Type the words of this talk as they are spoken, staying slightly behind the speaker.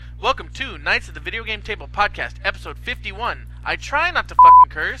Welcome to Knights of the Video Game Table Podcast, episode 51. I try not to fucking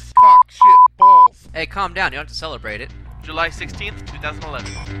curse. Cock, shit, balls. Hey, calm down. You don't have to celebrate it. July 16th,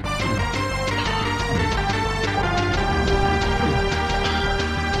 2011.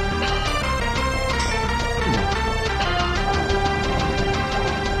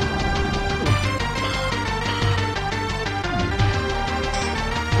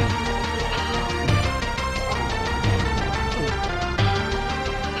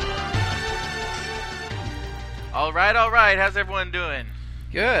 All right. How's everyone doing?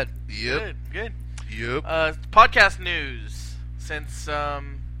 Good. Yep. Good. Yep. Podcast news. Since I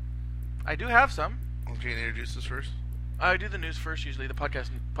do have some. Okay, introduce us first. I do the news first, usually the podcast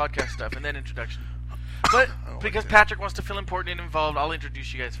stuff, and then introduction. But because like Patrick wants to feel important and involved, I'll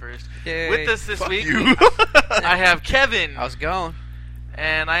introduce you guys first. Yay. With us this Fuck week, you. I have Kevin, How's it going?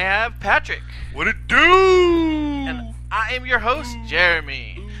 and I have Patrick, What it do? and I am your host,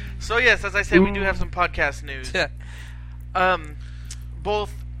 Jeremy. So yes, as I said, we do have some podcast news.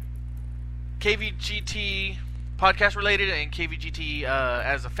 Both KVGT podcast related and KVGT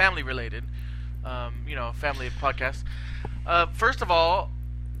as a family related. Family of podcasts. First of all,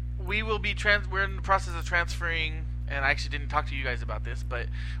 we will be we're in the process of transferring, and I actually didn't talk to you guys about this, but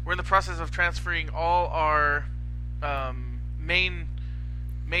we're in the process of transferring all our main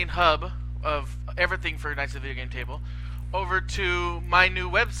hub of everything for Knights of the Video Game Table over to my new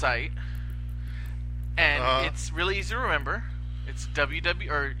website, and it's really easy to remember. It's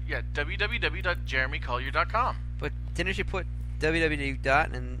www.jeremycollier.com. But didn't you put www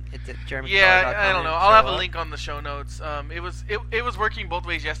dot and it's at jeremycollier.com? Yeah, I don't know. I'll have a up? link on the show notes. It was working both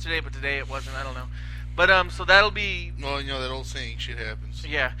ways yesterday, but today it wasn't. I don't know. But so that'll be. Well, that old saying, shit happens.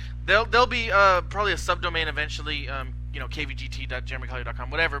 Yeah, there'll be probably a subdomain eventually. kvgt.jeremycollier.com,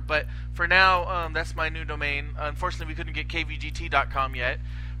 whatever. But for now, that's my new domain. Unfortunately, we couldn't get kvgt.com yet,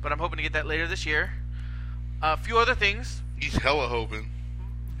 but I'm hoping to get that later this year. A few other things. He's hella hoping.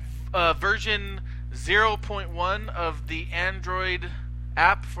 Version 0.1 of the Android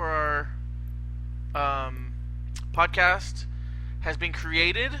app for our podcast has been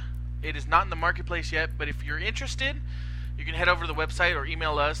created. It is not in the marketplace yet, but if you're interested, you can head over to the website or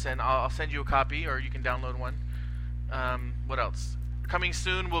email us, and I'll send you a copy, or you can download one. What else? Coming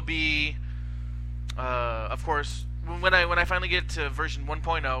soon will be, of course, when I finally get to version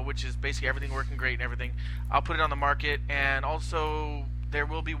 1.0, which is basically everything working great and everything, I'll put it on the market, and also there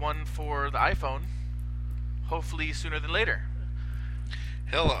will be one for the iPhone, hopefully sooner than later.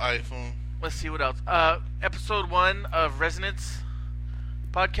 Hella iPhone. Let's see what else. Episode 1 of Resonance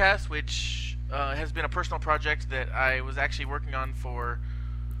podcast, which has been a personal project that I was actually working on for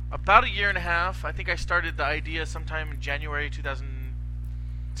about a year and a half. I think I started the idea sometime in January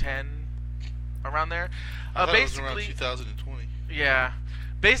 2010, around there. I thought Basically, it was around 2020. Yeah.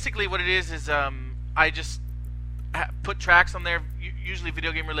 Basically what it is I just put tracks on there, usually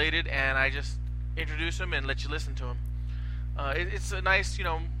video game related, and I just introduce them and let you listen to them. It's a nice,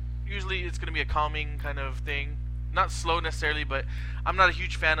 usually it's going to be a calming kind of thing. Not slow necessarily, but I'm not a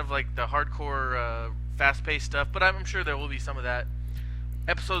huge fan of like the hardcore, fast-paced stuff, but I'm sure there will be some of that.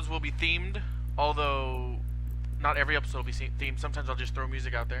 Episodes will be themed, although not every episode will be themed. Sometimes I'll just throw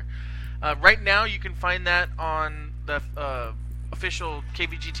music out there. Right now, you can find that on the official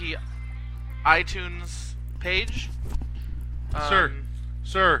KVGT iTunes page.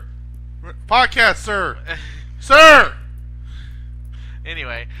 Sir. Podcast, sir. Sir!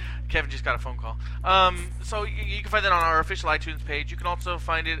 Anyway, Kevin just got a phone call. So you can find that on our official iTunes page. You can also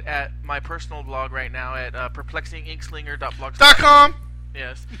find it at my personal blog right now at perplexinginkslinger.blogspot.com.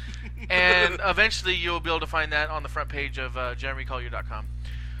 Yes. And eventually you'll be able to find that on the front page of jeremycollier.com.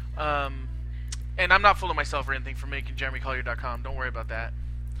 And I'm not full of myself or anything for making jeremycollier.com. Don't worry about that.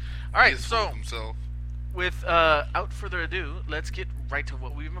 All right, so without further ado, let's get right to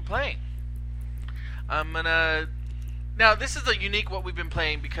what we've been playing. Now, this is a unique what we've been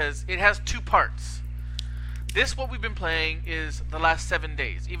playing because it has two parts. What we've been playing is the last 7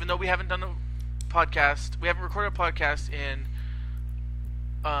 days. Even though we haven't done a podcast, we haven't recorded a podcast in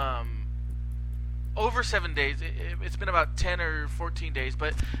over 7 days. It's been about 10 or 14 days,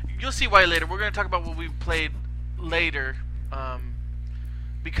 but you'll see why later. We're going to talk about what we've played later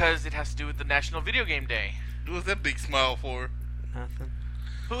because it has to do with the National Video Game Day. What was that big smile for? Nothing.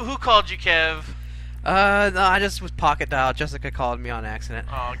 Who called you, Kev? No, I just was pocket dialed. Jessica called me on accident.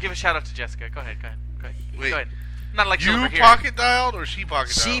 Oh, give a shout out to Jessica. Go ahead. Wait. Go ahead. Not like You pocket dialed or she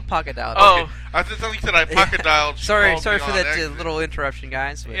pocket dialed? She pocket dialed. Oh. Okay. I thought you said I pocket dialed. Sorry for that little interruption,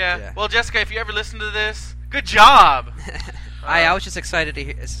 guys. But, yeah. Well, Jessica, if you ever listen to this, good job. I was just excited to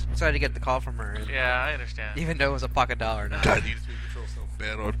get the call from her. Yeah, I understand. Even though it was a pocket dollar now. God, you just made me feel so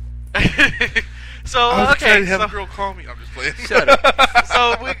bad on. So I was trying okay, to have so, a girl call me. I'm just playing. Shut up.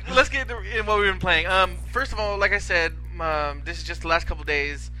 so let's get in what we've been playing. First of all, like I said, this is just the last couple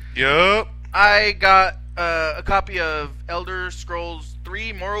days. Yup. I got a copy of Elder Scrolls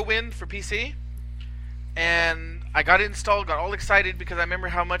 3 Morrowind for PC, and I got it installed. Got all excited because I remember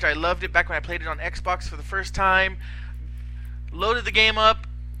how much I loved it back when I played it on Xbox for the first time. Loaded the game up,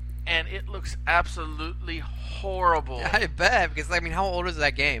 and it looks absolutely horrible. I bet, because, how old is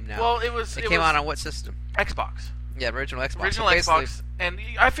that game now? Well, it came out on what system? Xbox. Yeah, original Xbox. Original So Xbox, and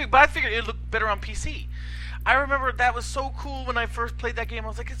I figured it looked better on PC. I remember that was so cool when I first played that game. I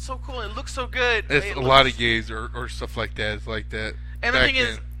was like, it's so cool. It looks so good. It's a lot of games or stuff like that. It's like that. And the thing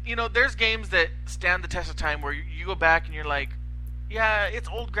is, there's games that stand the test of time where you go back and you're like, yeah, it's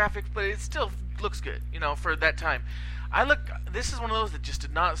old graphics, but it still looks good, for that time. This is one of those that just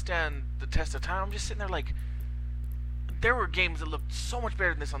did not stand the test of time. I'm just sitting there like, there were games that looked so much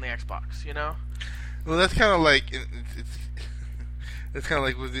better than this on the Xbox, Well, that's kind of like it's kind of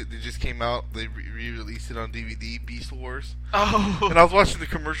like when it just came out. They re-released it on DVD, Beast Wars. Oh. And I was watching the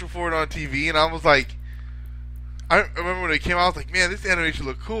commercial for it on TV, and I was like, I remember when it came out, I was like, man, this animation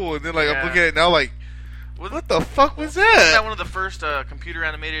looked cool. And then I'm looking at it now, like, what the fuck was that? Isn't that one of the first computer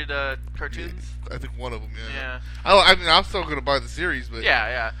animated cartoons? I think one of them. Yeah. I mean, I'm still gonna buy the series, but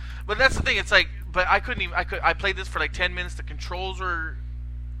yeah. But that's the thing. It's like, but I couldn't even. I played this for like 10 minutes. The controls were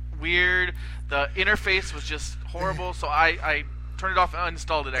weird. The interface was just horrible. So I turned it off and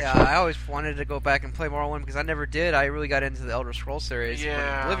uninstalled it. Actually. Yeah, I always wanted to go back and play Morrowind because I never did. I really got into the Elder Scrolls series when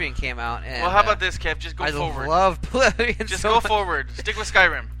Oblivion came out. And, well, how about this, Kev? Just go forward. I love Oblivion. Just go forward. Stick with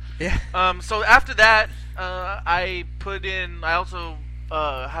Skyrim. Yeah. So after that, I put in. I also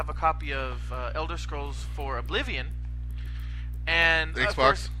have a copy of Elder Scrolls for Oblivion. And Xbox? Of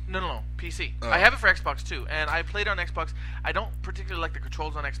course, no, PC. Oh. I have it for Xbox too, and I played on Xbox. I don't particularly like the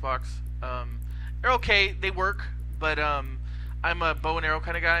controls on Xbox. They're okay, they work, but I'm a bow and arrow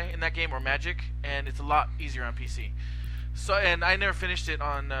kind of guy in that game, or magic, and it's a lot easier on PC. So, and I never finished it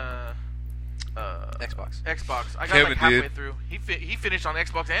on Xbox. I got Kevin like halfway did. through. He finished on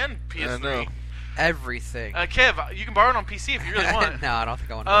Xbox and PS3. I know. Everything. Kev, you can borrow it on PC if you really want. No, I don't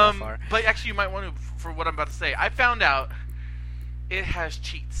think I want to go that far. But actually, you might want to for what I'm about to say. I found out it has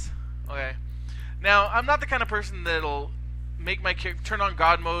cheats. Okay. Now, I'm not the kind of person that'll make my character turn on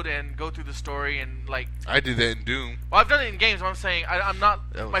God mode and go through the story and like. I did that in Doom. Well, I've done it in games. But I'm saying I'm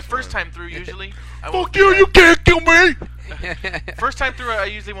not That was my first fun. time through. Usually, I Fuck won't do you! that. You can't kill me. First time through, I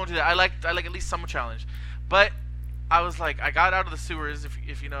usually won't do that. I like at least some challenge, but I was like, I got out of the sewers.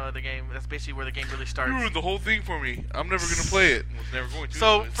 If you know the game, that's basically where the game really starts. You ruined the whole thing for me. I'm never gonna play it. Was never going to.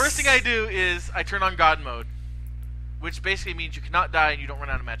 So but- first thing I do is I turn on God mode, which basically means you cannot die and you don't run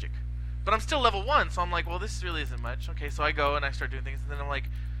out of magic. But I'm still level 1, so I'm like, well, this really isn't much. Okay, so I go and I start doing things, and then I'm like,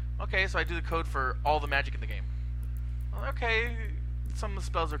 okay, so I do the code for all the magic in the game. Well, okay, some of the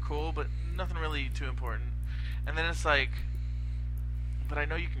spells are cool, but nothing really too important. And then it's like, but I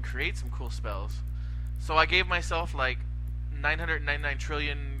know you can create some cool spells. So I gave myself like 999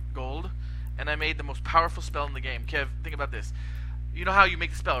 trillion gold, and I made the most powerful spell in the game. Kev, think about this. You know how you make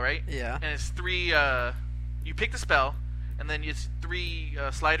the spell, right? Yeah. And it's 3, you pick the spell, and then it's 3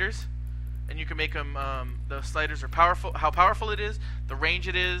 sliders, and you can make them, the sliders are powerful, how powerful it is, the range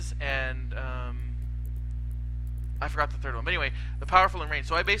it is, and, I forgot the third one. But anyway, the powerful and range.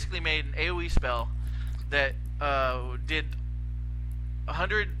 So I basically made an AoE spell that, did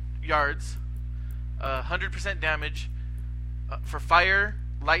 100 yards, 100% damage, for fire,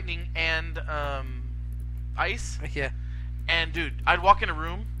 lightning, and, ice. Yeah. And dude, I'd walk in a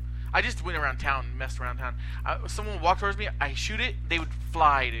room. I just went around town, messed around town. Someone would walk towards me. I shoot it. They would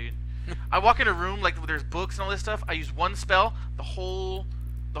fly, dude. I walk in a room like where there's books and all this stuff. I use one spell. The whole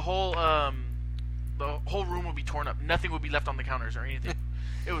room would be torn up. Nothing would be left on the counters or anything.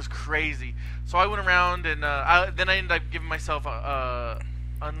 It was crazy. So I went around and then I ended up giving myself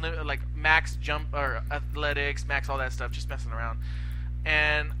like max jump or athletics, max all that stuff, just messing around.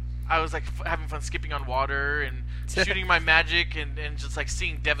 And I was like having fun skipping on water and shooting my magic and just like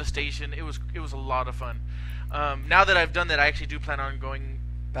seeing devastation. It was a lot of fun. Now that I've done that, I actually do plan on going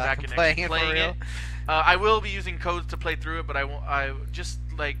back and playing actually it for playing real? it. I will be using codes to play through it, but I won't. I just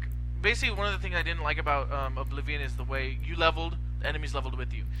like basically one of the things I didn't like about Oblivion is the way you leveled. The enemies leveled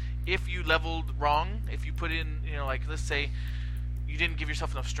with you. If you leveled wrong, if you put in, like let's say you didn't give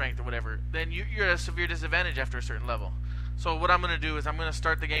yourself enough strength or whatever, then you're at a severe disadvantage after a certain level. So what I'm going to do is I'm going to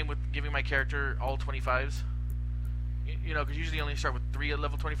start the game with giving my character all 25s. Because usually you only start with 3 at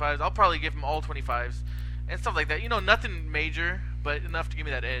level 25s. I'll probably give him all 25s and stuff like that. Nothing major, but enough to give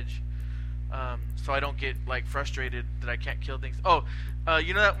me that edge. so I don't get like frustrated that I can't kill things. Oh,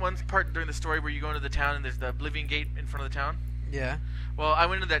 you know that one part during the story where you go into the town and there's the Oblivion Gate in front of the town? Yeah. Well, I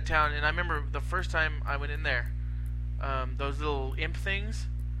went into that town and I remember the first time I went in there, those little imp things.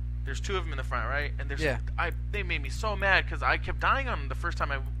 There's 2 of them in the front, right? And they made me so mad because I kept dying on them the first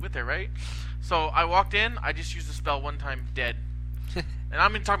time I went there, right? So I walked in, I just used the spell one time, dead. And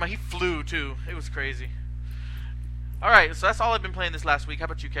I'm talking about he flew too. It was crazy. All right, so that's all I've been playing this last week. How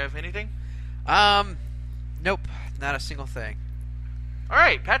about you, Kev? Anything? Nope, not a single thing. All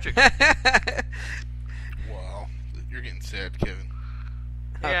right, Patrick. Wow, you're getting sad, Kevin.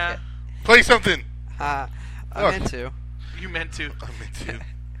 Yeah. Okay. Play something. I meant to. You meant to. I meant to.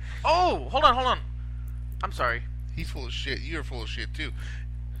 Oh, hold on. I'm sorry. He's full of shit. You're full of shit too.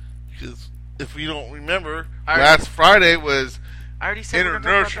 Because if you don't remember, last Friday was I already said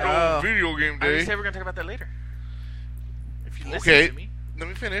International Video Game Day. I already said we're gonna talk about that later. If you listen to me. Let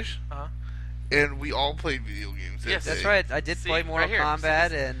me finish. Uh-huh. And we all played video games. Yes, that's right. I did play Mortal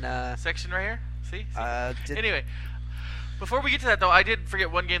Kombat and section right here. See? Anyway, before we get to that though, I did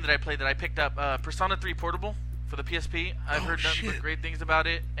forget one game that I played that I picked up, Persona 3 Portable for the PSP. I've heard nothing but great things about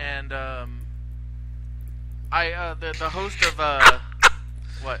it, and the host of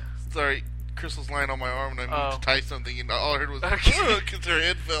what? Sorry, Crystal's lying on my arm, and I moved to tie something, and all I heard was because her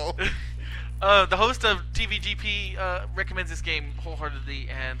head fell. The host of TVGP recommends this game wholeheartedly,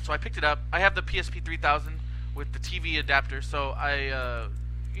 and so I picked it up. I have the PSP 3000 with the TV adapter, so I,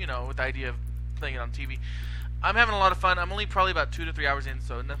 with the idea of playing it on TV. I'm having a lot of fun. I'm only probably about 2 to 3 hours in,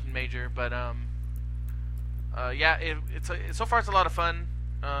 so nothing major, but so far it's a lot of fun.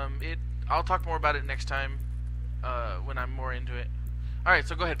 I'll talk more about it next time when I'm more into it. All right,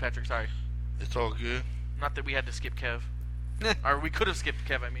 so go ahead, Patrick. Sorry. It's all good. Not that we had to skip Kev. Or we could have skipped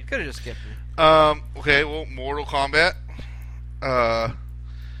Kev, I mean. Could have just skipped me. Okay, well, Mortal Kombat.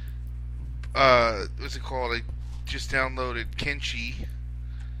 What's it called? I just downloaded Kenshi.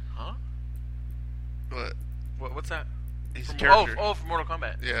 Huh? What's that? He's a character. For Mortal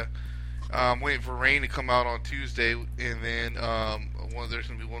Kombat. Yeah. I'm waiting for Rain to come out on Tuesday, and then there's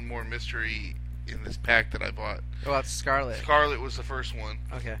going to be one more mystery in this pack that I bought. Oh, that's Scarlet. Scarlet was the first one.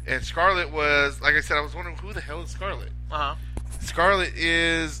 Okay. And Scarlet was, like I said, I was wondering who the hell is Scarlet? Uh-huh. Scarlet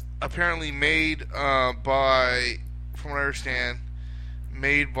is apparently made by, from what I understand,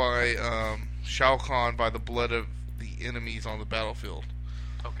 made by Shao Kahn by the blood of the enemies on the battlefield.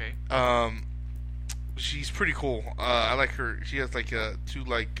 Okay. She's pretty cool. I like her. She has like two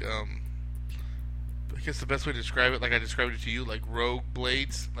I guess the best way to describe it, like I described it to you, like rogue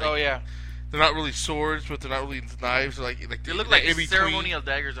blades. Like, oh yeah. They're not really swords, but they're not really knives. Like they look like ceremonial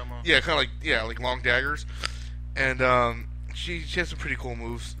daggers almost. Yeah, kind of like long daggers. And she has some pretty cool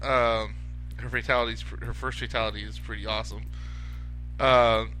moves. Her first fatality is pretty awesome.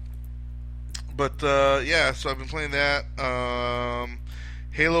 So I've been playing that.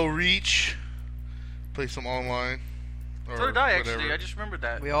 Halo Reach. Play some online. So did I, actually. I just remembered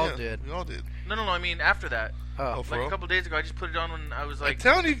that. We all did. We all did. No, I mean after that. Oh, like a couple days ago, I just put it on when I was like... I'm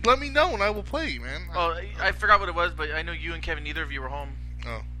telling you, let me know and I will play, man. Oh, I forgot what it was, but I know you and Kevin, neither of you were home.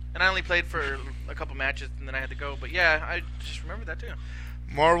 Oh. And I only played for a couple matches and then I had to go. But yeah, I just remembered that too.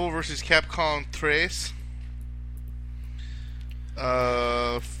 Marvel vs. Capcom 3.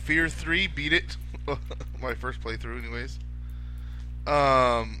 Fear 3, beat it. My first playthrough, anyways.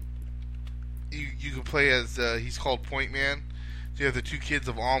 You can play as, he's called Point Man. So you have the two kids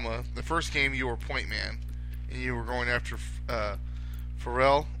of Alma. The first game, you were Point Man. And you were going after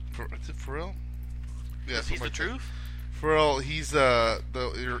Pharrell. Is it Pharrell? Yeah, he's the truth? Pharrell, he's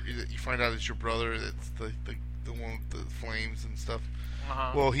you find out it's your brother. That's the one with the flames and stuff.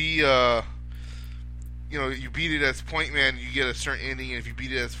 Uh-huh. Well, he, you beat it as Point Man, you get a certain ending, and if you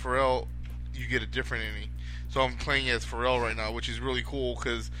beat it as Pharrell, you get a different ending. So I'm playing as Pharrell right now, which is really cool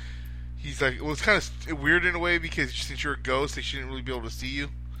because he's like, well, it's kind of weird in a way because since you're a ghost, they shouldn't really be able to see you,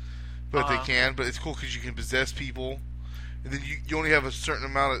 but they can. But it's cool because you can possess people, and then you only have a certain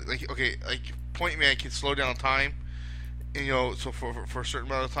amount of like Point Man can slow down time, and so for a certain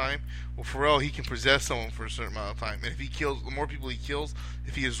amount of time. Well, Pharrell, he can possess someone for a certain amount of time, and if he kills, the more people he kills,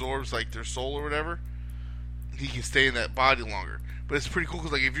 if he absorbs like their soul or whatever, he can stay in that body longer. But it's pretty cool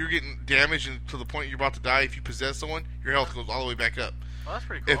because like if you're getting damaged and to the point you're about to die, if you possess someone, your health goes all the way back up. Oh, that's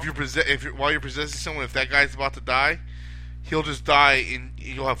pretty cool. While you're possessing someone, if that guy's about to die, he'll just die and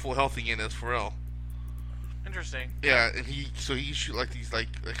you'll have full health again as Pharrell. Interesting. Yeah, and he shoot like these like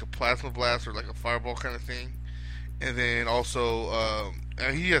a plasma blast or like a fireball kind of thing, and then also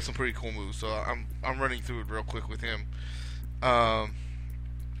he has some pretty cool moves. So I'm running through it real quick with him. That's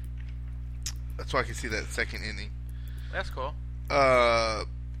why I can see that second ending. That's cool.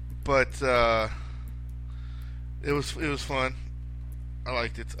 but it was fun. I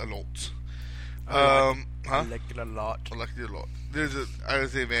liked it a lot. I liked it a lot. I liked it a lot. I would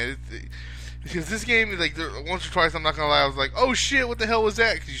say, man, because this game is like once or twice. I'm not gonna lie. I was like, oh shit, what the hell was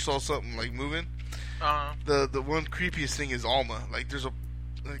that? Because you saw something like moving. The one creepiest thing is Alma. Like there's a.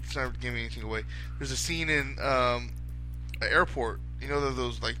 It's not giving anything away. There's a scene in an airport. You know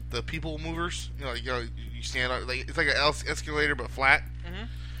those like the people movers. You know, like you stand on like it's like an escalator but flat. Mm-hmm.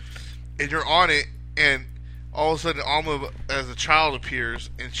 And you're on it, and all of a sudden Alma as a child appears,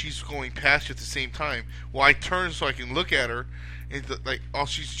 and she's going past you at the same time. Well, I turn so I can look at her, and like all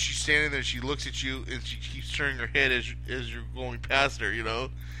she's standing there. She looks at you, and she keeps turning her head as you're going past her. You know.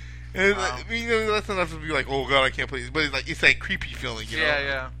 And wow. I mean, that's enough to be like, oh god, I can't play this. But it's that creepy feeling, you know?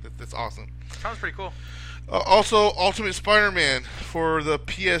 Yeah. That's awesome. Sounds pretty cool. Also, Ultimate Spider-Man for the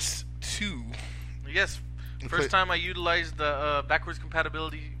PS2. Yes, first time I utilized the backwards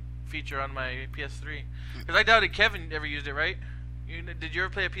compatibility feature on my PS3. Because I doubted Kevin ever used it, right? Did you ever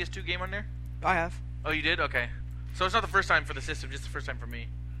play a PS2 game on there? I have. Oh, you did? Okay. So it's not the first time for the system, just the first time for me.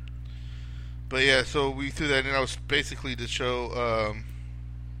 But yeah, so we threw that in. I was basically to show...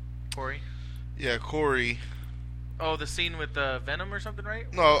 Corey? Yeah, Corey. Oh, the scene with Venom or something, right?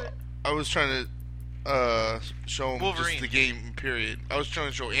 No, I was trying to show him Wolverine. just the game, period. I was trying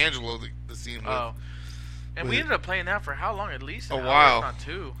to show Angelo the scene with... Oh. And we ended up playing that for how long? At least a hour, while. if not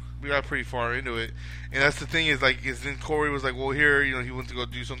 2. We got pretty far into it. And that's the thing is, like, then Corey was like, well, here, you know, he went to go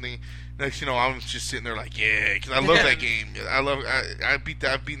do something. Next, you know, I was just sitting there like, yeah, because I love that game. I've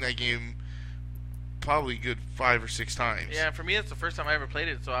beaten that game probably good 5 or 6 times. Yeah, for me, it's the first time I ever played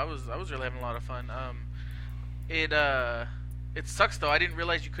it, so I was really having a lot of fun. It sucks though. I didn't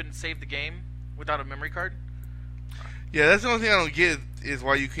realize you couldn't save the game without a memory card. Yeah, that's the only thing I don't get is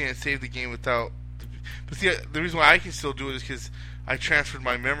why you can't save the game without. But see, the reason why I can still do it is because I transferred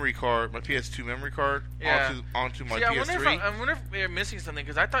my memory card, my PS2 memory card, onto my PS3. I wonder if we're missing something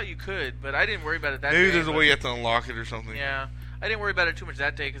because I thought you could, but I didn't worry about it that day. Maybe there's a way you have to unlock it or something. Yeah. I didn't worry about it too much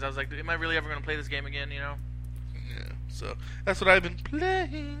that day because I was like, am I really ever going to play this game again, you know? Yeah, so that's what I've been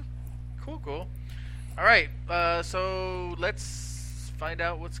playing. Cool. All right, so let's find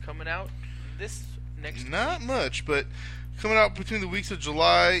out what's coming out this next Not week. much, but coming out between the weeks of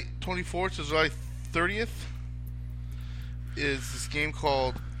July 24th to July 30th is this game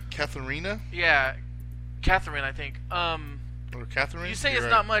called Katharina. Yeah, Catherine, I think. Or Catherine? You say it's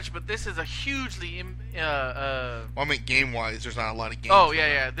not much, but this is a hugely... well, I mean, game-wise, there's not a lot of games. Oh,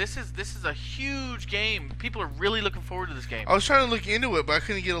 yeah. This is a huge game. People are really looking forward to this game. I was trying to look into it, but I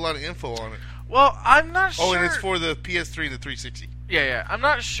couldn't get a lot of info on it. Well, I'm not sure... Oh, and it's for the PS3 and the 360. Yeah. I'm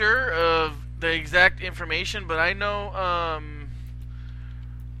not sure of the exact information, but I know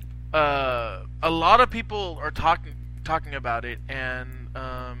a lot of people are talking about it, and...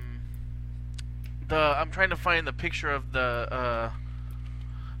 I'm trying to find the picture of the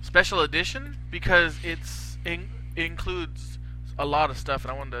special edition because it includes a lot of stuff,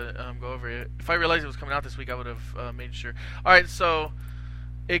 and I wanted to go over it. If I realized it was coming out this week, I would have made sure. All right, so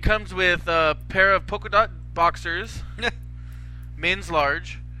it comes with a pair of polka dot boxers, men's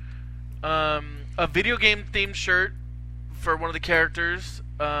large, a video game themed shirt for one of the characters,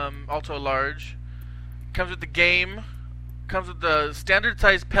 also large. Comes with the game. Comes with the standard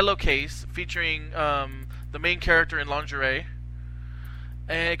size pillowcase featuring the main character in lingerie,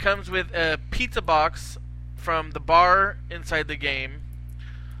 and it comes with a pizza box from the bar inside the game,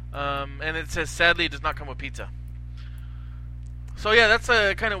 and it says sadly it does not come with pizza. So yeah, that's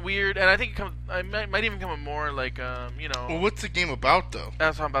a kind of weird, and I think it might even come with more like you know. Well, what's the game about though?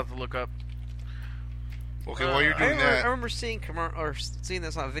 That's what I'm about to look up. Okay, while you're doing that, I remember seeing seeing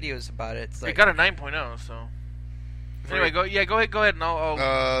this on videos about it. It's like, it got a 9.0, so. Anyway, go ahead, and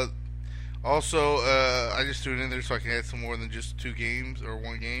I'll... Also, I just threw it in there so I can add some more than just 2 games or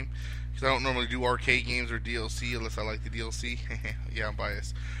 1 game. Because I don't normally do arcade games or DLC unless I like the DLC. Yeah, I'm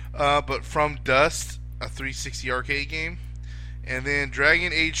biased. But From Dust, a 360 arcade game. And then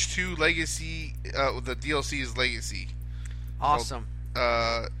Dragon Age 2 Legacy, the DLC is Legacy. Awesome.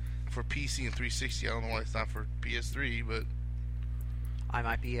 For PC and 360. I don't know why it's not for PS3, but... I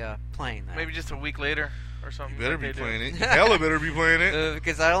might be playing that. Maybe just a week later. Or something. You better be playing it. Hella better be playing it.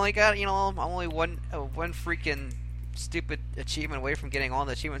 Because I only got, I'm only one freaking stupid achievement away from getting all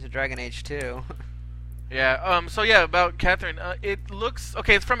the achievements of Dragon Age 2. Yeah. So yeah, about Catherine. It looks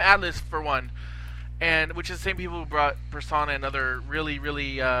okay. It's from Atlas for one, and which is the same people who brought Persona and other really,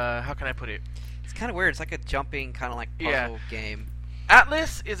 really. How can I put it? It's kind of weird. It's like a jumping kind of like puzzle game.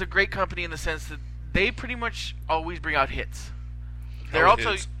 Atlas is a great company in the sense that they pretty much always bring out hits. They're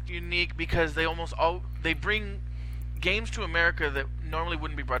also unique because they bring games to America that normally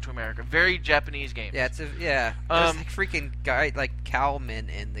wouldn't be brought to America. Very Japanese games. Yeah, there's like freaking guy like cowmen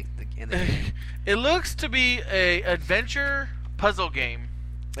in the game. It looks to be a adventure puzzle game.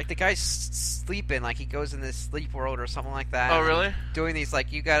 Like the guy's sleeping, like he goes in this sleep world or something like that. Oh, and really? Doing these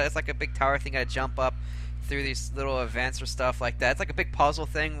it's like a big tower thing. You gotta jump up through these little events or stuff like that. It's like a big puzzle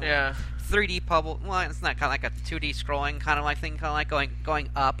thing. Yeah. 3D puzzle. Well, it's not kind of like a 2D scrolling kind of like thing. Kind of like going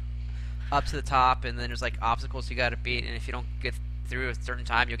up to the top, and then there's like obstacles you gotta beat. And if you don't get through a certain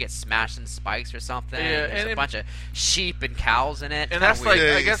time, you'll get smashed in spikes or something. Yeah, There's a bunch of sheep and cows in it. And that's weird.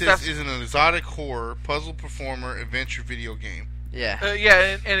 like, I guess that's is an exotic horror puzzle performer adventure video game. Yeah.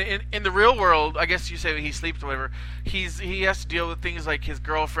 Yeah, and in the real world, I guess you say he sleeps or whatever. He has to deal with things like his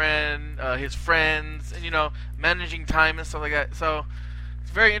girlfriend, his friends, and managing time and stuff like that. So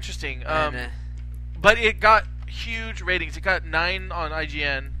it's very interesting. But it got huge ratings. It got 9 on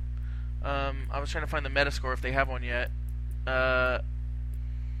IGN. I was trying to find the Metascore if they have one yet.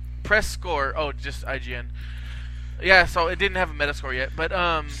 Press score. Oh, just IGN. Yeah, so it didn't have a Metascore yet, but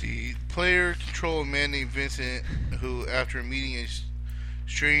See, player control a man named Vincent, who, after meeting a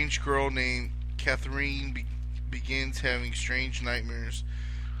strange girl named Catherine, begins having strange nightmares,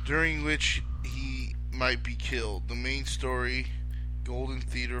 during which he might be killed. The main story, Golden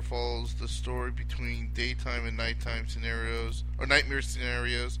Theater, follows the story between daytime and nighttime scenarios, or nightmare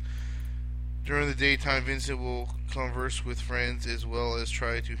scenarios. During the daytime, Vincent will converse with friends as well as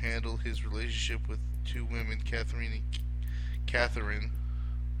try to handle his relationship with 2 women, Catherine and Catherine.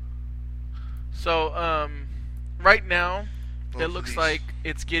 So, right now, Both it of looks these. like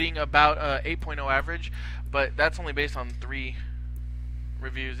it's getting about 8.0 average, but that's only based on 3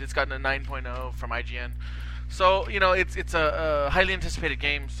 reviews. It's gotten a 9.0 from IGN. So, it's a highly anticipated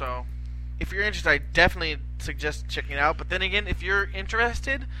game, so if you're interested, I definitely suggest checking it out. But then again, if you're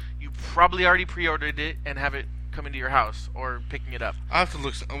interested, you probably already pre-ordered it and have it come into your house or picking it up. I have to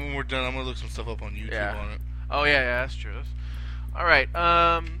look. When we're done, I'm gonna look some stuff up on YouTube on it. Oh yeah, that's true. All right.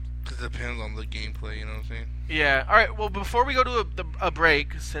 Because it depends on the gameplay. You know what I'm saying? Yeah. All right. Well, before we go to a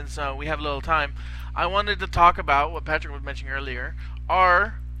break, since we have a little time, I wanted to talk about what Patrick was mentioning earlier: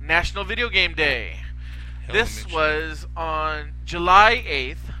 our National Video Game Day. This was on July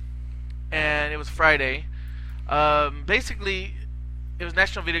 8th, and it was Friday. Basically, it was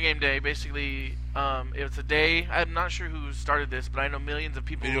National Video Game Day. Basically, it was a day. I'm not sure who started this, but I know millions of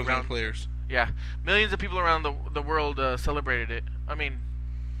people Video game around. players. Yeah, millions of people around the world celebrated it. I mean,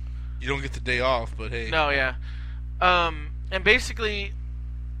 You don't get the day off, but hey. no, yeah. And basically,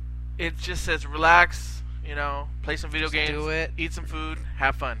 it just says relax. Play some video games, do it. eat some food,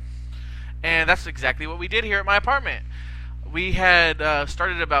 have fun. And that's exactly what we did here at my apartment. We had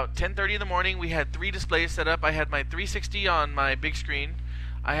started about 10:30 in the morning. We had 3 displays set up. I had my 360 on my big screen.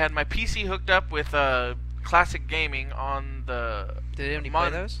 I had my PC hooked up with classic gaming on the. Did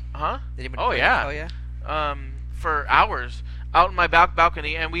anybody play those? Huh? Did anybody Oh play yeah. those? Oh yeah. For hours out in my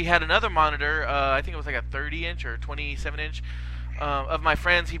balcony, and we had another monitor. I think it was like a 30-inch or 27-inch of my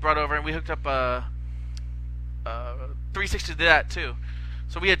friends. He brought over, and we hooked up 360 to that too.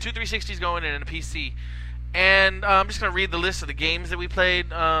 So we had 2 360s going and a PC. And I'm just going to read the list of the games that we played.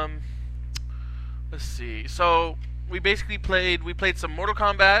 Let's see. So we basically played some Mortal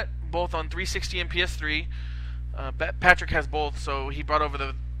Kombat, both on 360 and PS3. Patrick has both, so he brought over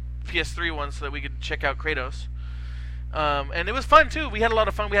the PS3 one so that we could check out Kratos. And it was fun, too. We had a lot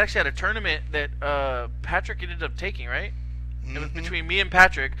of fun. We actually had a tournament that Patrick ended up taking, right? It was between me and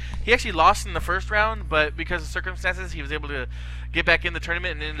Patrick. He actually lost in the first round, but because of circumstances, he was able to get back in the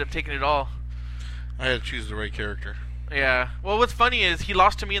tournament and ended up taking it all. I had to choose the right character. Yeah. Well, what's funny is he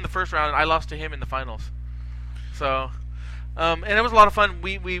lost to me in the first round, and I lost to him in the finals. So, and it was a lot of fun.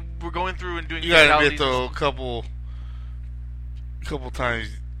 We were going through and doing. You gotta admit fatalities. though, a couple times,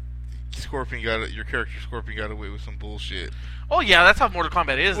 your character Scorpion got away with some bullshit. Oh yeah, that's how Mortal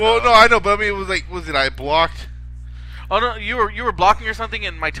Kombat is. Well, though. no, I know, but I mean, it was like, I blocked? Oh no, you were blocking or something,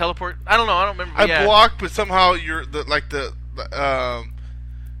 and my teleport. I don't know. I don't remember. I blocked, but somehow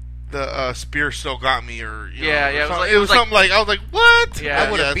the spear still got me, or Yeah, yeah, it was something like I was like, what? Yeah.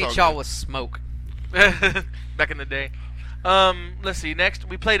 I would have that's beat all y'all good. with smoke. Back in the day. Let's see. Next,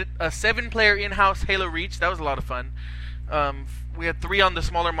 we played a 7-player in-house Halo Reach. That was a lot of fun. We had 3 on the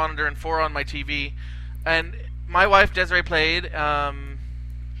smaller monitor and 4 on my TV. And my wife Desiree played.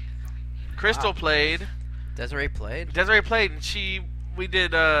 Crystal played. Desiree played. And we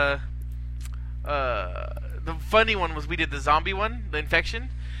did the funny one was we did the zombie one, the infection.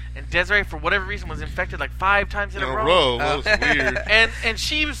 And Desiree, for whatever reason, was infected like 5 times in a row. That was weird. And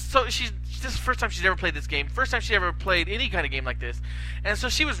she's this is the first time she's ever played this game. First time she ever played any kind of game like this. And so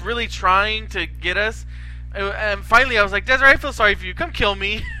she was really trying to get us And finally, I was like, Desiree, I feel sorry for you. Come kill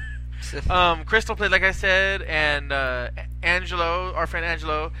me. Crystal played, like I said, and Angelo, our friend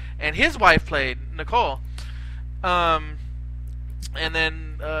Angelo, and his wife played, Nicole. And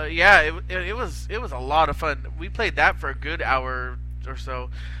then it was a lot of fun. We played that for a good hour or so.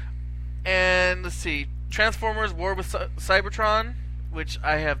 And let's see, Transformers War with Cybertron, which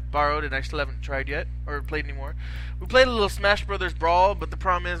I have borrowed and I still haven't tried yet or played anymore. We played a little Smash Brothers Brawl, but the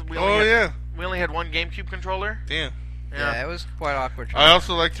problem is we only had one GameCube controller. Damn. Yeah, it was quite awkward. I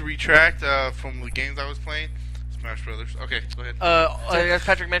also like to retract from the games I was playing. Smash Brothers. Okay, go ahead. As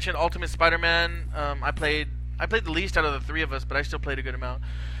Patrick mentioned, Ultimate Spider-Man. I played the least out of the three of us, but I still played a good amount.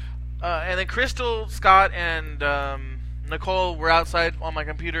 And then Crystal, Scott, and Nicole were outside on my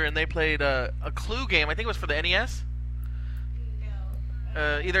computer, and they played a Clue game. I think it was for the NES.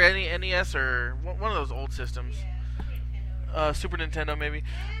 Either NES or one of those old systems. Super Nintendo, maybe.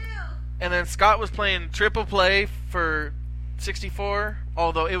 And then Scott was playing Triple Play for 64,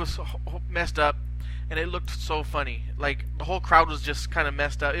 although it was messed up, and it looked so funny. Like, the whole crowd was just kind of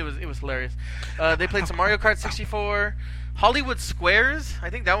messed up. It was hilarious. They played some Mario Kart 64, Hollywood Squares. I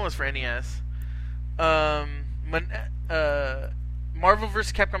think that one was for NES. Marvel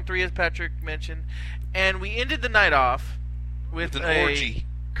vs. Capcom 3, as Patrick mentioned. And we ended the night off with an a orgy.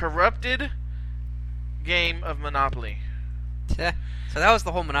 corrupted game of Monopoly. So that was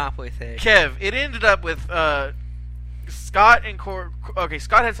the whole Monopoly thing. Kev, it ended up with Scott and Corey. Okay,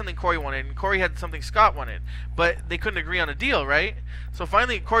 Scott had something Corey wanted, and Corey had something Scott wanted, but they couldn't agree on a deal, right? So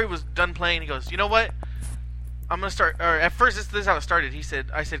finally, Corey was done playing. He goes, "You know what? I'm gonna start." Or at first, this is how it started.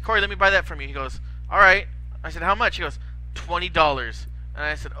 I said, "Corey, let me buy that from you." He goes, "All right." I said, "How much?" He goes, $20. And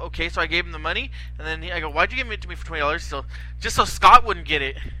I said, "Okay." So I gave him the money, and then I go, "Why'd you give it to me for $20?" So just so Scott wouldn't get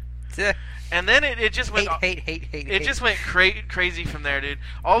it. And then it just went hate. It just went crazy from there, dude.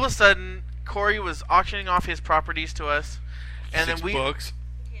 All of a sudden, Corey was auctioning off his properties to us, and then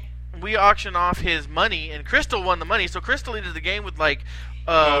we auctioned off his money, and Crystal won the money. So Crystal ended the game with like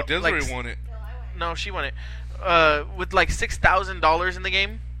Desiree won it. No, she won it with like $6,000 in the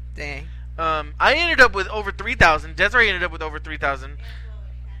game. Dang. I ended up with over 3,000. Desiree ended up with over 3,000.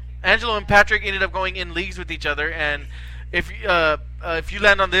 Angelo and Patrick ended up going in leagues with each other, and if you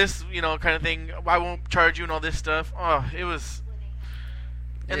land on this, kind of thing, I won't charge you and all this stuff. Oh, it was.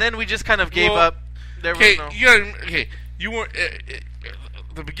 And then we just kind of gave up. There was no. You weren't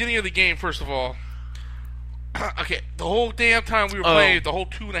the beginning of the game. First of all, okay, the whole damn time we were playing, the whole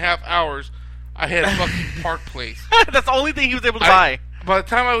 2.5 hours, I had a fucking Park Place. That's the only thing he was able to buy. By the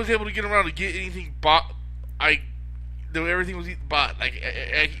time I was able to get around to get anything bought, everything was bought. Like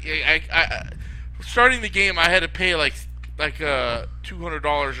I starting the game, I had to pay like $200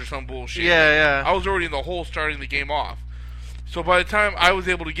 or some bullshit. Yeah. I was already in the hole starting the game off. So by the time I was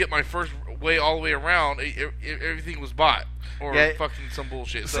able to get my first way all the way around, everything was bought or fucking some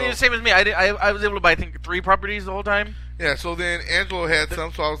bullshit. So same as me. I was able to buy, I think, 3 properties the whole time. Yeah. So then Angelo had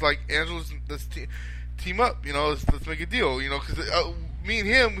some. So I was like, Angelo, let's team up. Let's make a deal. Because me and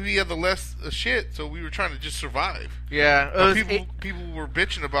him, we had the less shit, so we were trying to just survive. Yeah. People were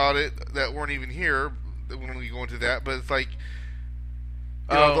bitching about it that weren't even here when we go into that, but it's like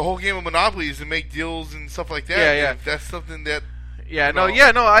the whole game of Monopoly is to make deals and stuff like that. Yeah. That's something that.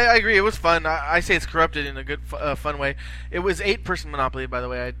 I agree. It was fun. I say it's corrupted in a good, fun way. It was 8-person Monopoly, by the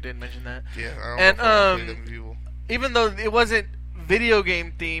way. I didn't mention that. Yeah, I don't know if I play people. Even though it wasn't video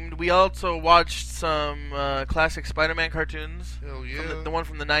game themed, we also watched some classic Spider-Man cartoons. Hell yeah. The one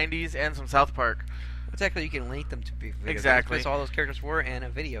from the 90s and some South Park. Technically, you can link them to video exactly. games. That's all those characters were in a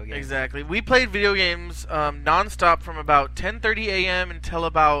video game. Exactly. We played video games nonstop from about 10:30 a.m. until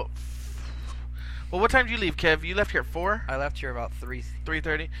about. Well, what time did you leave, Kev? You left here at 4? I left here about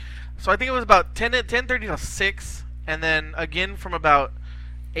 3:30. So I think it was about 10:30 till 6, and then again from about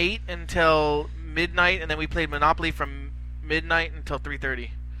 8 until midnight, and then we played Monopoly from midnight until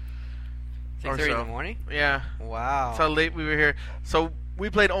 3:30. 3:30 in the morning? Yeah. Wow. That's how late we were here. So we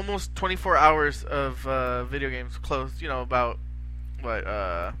played almost 24 hours of video games. Close, about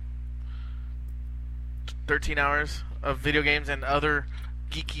 13 hours of video games and other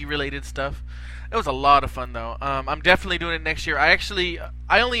geeky related stuff. It was a lot of fun though. I'm definitely doing it next year. This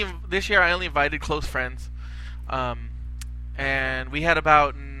year I only invited close friends, and we had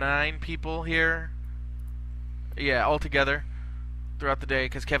about 9 people here. Yeah, all together throughout the day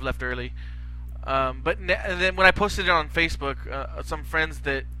because Kev left early. And then when I posted it on Facebook, some friends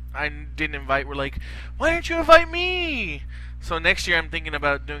that I didn't invite were like, "Why didn't you invite me?" So next year I'm thinking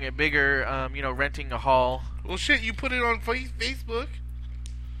about doing it bigger. Renting a hall. Well, shit, you put it on Facebook.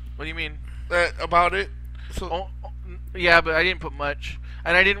 What do you mean? About it. So yeah, but I didn't put much,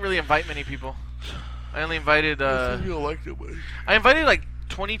 and I didn't really invite many people. I only invited. You don't like that way. I invited like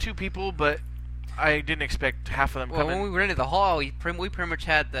 22 people, but I didn't expect half of them Well, coming. when we rented the hall, we pretty much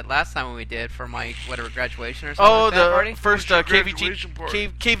had that last time when we did for my whatever graduation or something. Oh, like that the party. first Graduation party.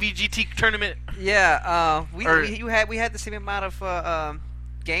 KVGT tournament, Yeah, we Or- had the same amount of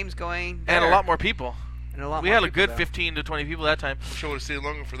games going and a there. lot more people. And a lot We more had a people good there. 15 to 20 people that time. Wish I would have stayed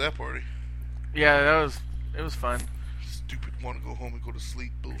longer for that party. Yeah, it was fun. Stupid, want to go home and go to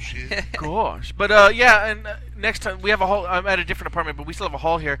sleep bullshit. Gosh, but yeah, and next time we have a hall. I'm at a different apartment, but we still have a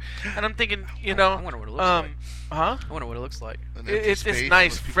hall here, and I'm thinking, you know, I wonder what it looks like. huh? I wonder what it looks like. An empty It's space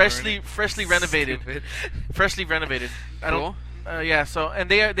nice, with people in it. freshly renovated, Stupid. freshly renovated. I don't. Yeah, so and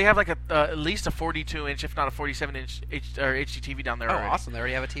they have like a at least a 42-inch, if not a 47-inch HDTV down there. Oh, already. awesome! They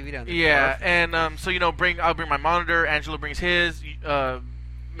already have a TV down there. Yeah, Perfect. and so you know, I'll bring my monitor. Angelo brings his.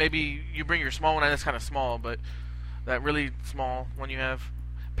 Maybe you bring your small one. That's kind of small, but that really small one you have.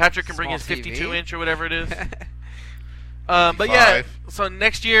 Patrick can bring Small his TV? 52-inch or whatever it is. But yeah, 55. so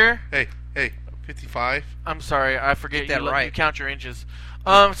next year, Hey, 55. I'm sorry, I forget Get that you right. count your inches.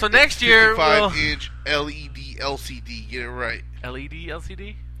 So next year, 55-inch LED LCD. Get it right. LED,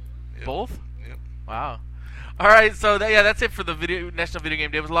 LCD, Yep. both. Yep. Wow. All right, so that's it for the National Video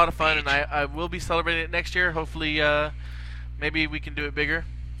Game Day. It was a lot of fun, and I will be celebrating it next year. Hopefully, maybe we can do it bigger.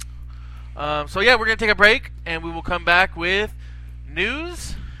 So yeah, we're gonna take a break, and we will come back with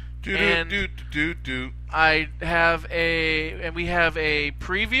news. Do And- do do do. We have a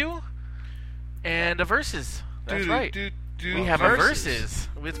preview and a versus. That's right. We have a versus.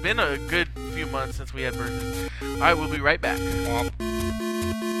 It's been a good few months since we had versus. All right, we'll be right back.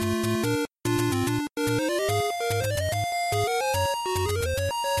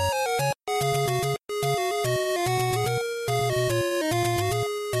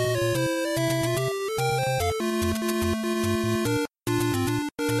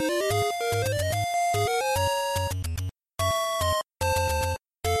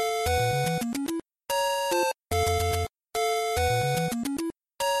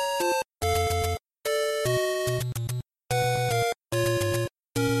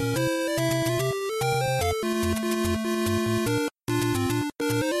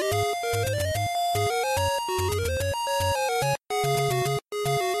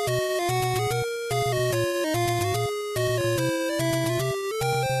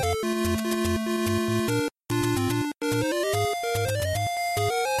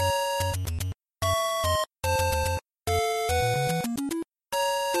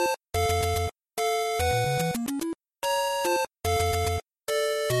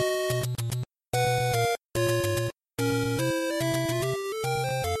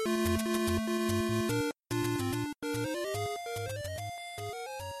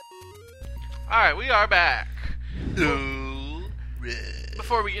 All right, we are back.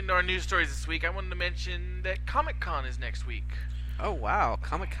 Before we get into our news stories this week, I wanted to mention that Comic-Con is next week. Oh wow,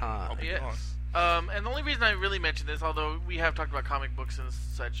 Comic-Con. Oh, Yes. And the only reason I really mention this, although we have talked about comic books and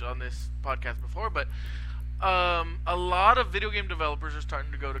such on this podcast before, but a lot of video game developers are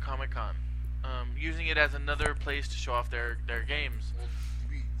starting to go to Comic-Con, using it as another place to show off their games.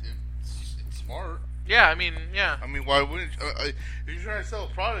 It's smart. Yeah, I mean, yeah. I mean, why wouldn't if you're trying to sell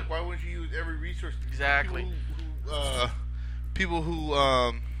a product? Why wouldn't you use every resource? Exactly. People who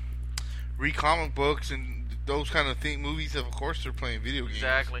read comic books and those kind of movies, of course, they're playing video games.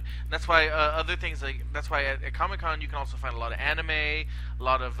 Exactly. And that's why other things that's why at Comic-Con you can also find a lot of anime, a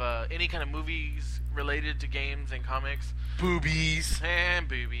lot of any kind of movies related to games and comics. Boobies. And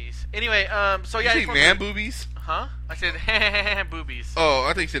boobies. Anyway, so yeah. I You just say wanted man to- boobies? Huh? I said boobies. Oh,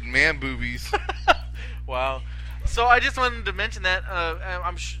 I think you said man boobies. Wow. So I just wanted to mention that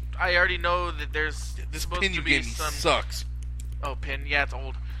I already know that there's This supposed pin to you be gave me some. sucks. Oh, pin. Yeah, it's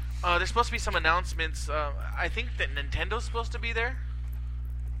old. There's supposed to be some announcements. I think that Nintendo's supposed to be there.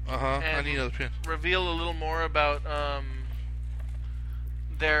 I And need another pin. Reveal a little more about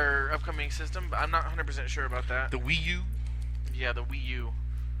their upcoming system, but I'm not 100% sure about that. The Wii U. Yeah, the Wii U.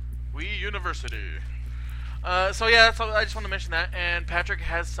 Wii University. So yeah, so I just want to mention that. And Patrick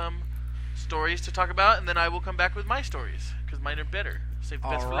has some stories to talk about, and then I will come back with my stories, because mine are better. Save the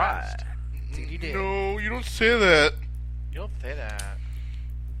best for last. Dude, you did. No, you don't say that. You don't say that.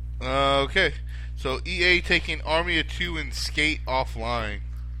 Okay. So EA taking Army of Two and Skate offline.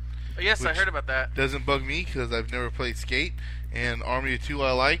 Yes, I Which- heard about that. Doesn't bug me because I've never played Skate, and Army of Two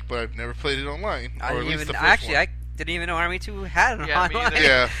I like, but I've never played it online. I or at didn't least even. the first Actually, one. I didn't even know Army 2 had an Yeah, me online. either.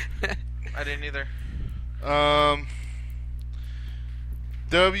 Yeah. I didn't either.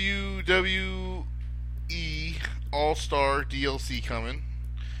 WWE All-Star DLC coming.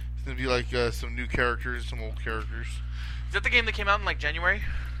 It's gonna be like some new characters, some old characters. Is that the game that came out in like January?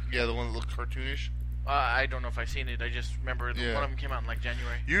 Yeah, the one that looked cartoonish. I don't know if I've seen it. I just remember Yeah. one of them came out in like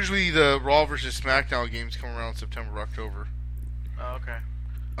January. Usually the Raw versus SmackDown games come around September, October. Oh, okay.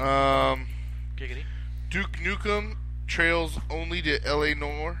 Giggity. Duke Nukem trails only to LA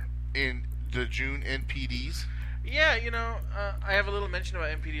Noire in the June NPDs. Yeah, I have a little mention about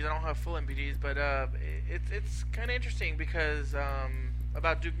MPDs. I don't have full MPDs, but it's kind of interesting because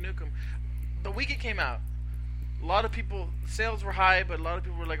about Duke Nukem, the week it came out, a lot of people, sales were high, but a lot of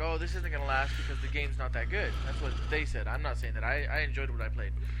people were like, oh, this isn't going to last because the game's not that good. That's what they said. I'm not saying that. I enjoyed what I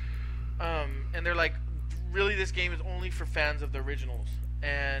played. And they're like, really, this game is only for fans of the originals.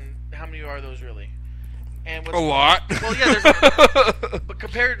 And how many are those really? And A lot. Well, yeah, but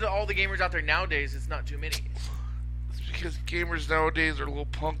compared to all the gamers out there nowadays, it's not too many. It's because gamers nowadays are little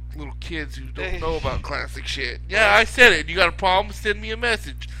punk little kids who don't know about classic shit. Yeah, I said it. You got a problem? Send me a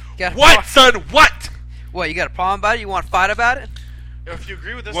message. What, son? What? What, you got a problem about it? You want to fight about it? If you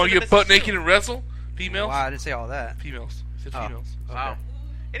agree with us, Want to get butt naked and wrestle? Females? Wow, I didn't say all that. Females. I said Oh. females. Okay. Wow.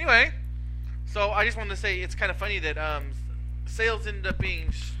 Anyway, so I just wanted to say it's kind of funny that sales ended up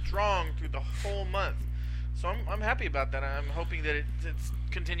being strong through the whole month. So I'm happy about that. I'm hoping that it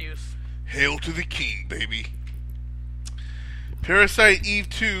continues. Hail to the king, baby. Parasite Eve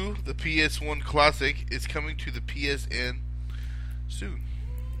 2, the PS1 classic, is coming to the PSN soon.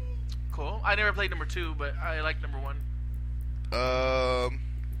 Cool. I never played number 2, but I like number 1.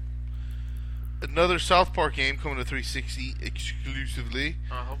 Another South Park game coming to 360 exclusively.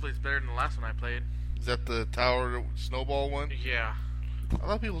 Hopefully it's better than the last one I played. Is that the Tower Snowball one? Yeah. A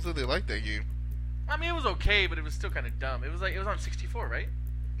lot of people said they liked that game. I mean, it was okay, but it was still kind of dumb. It was on 64, right?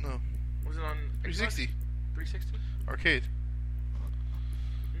 No. Was it on 360. 360? Arcade.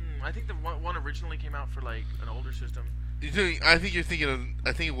 I think the one originally came out for like an older system. I think you're thinking of.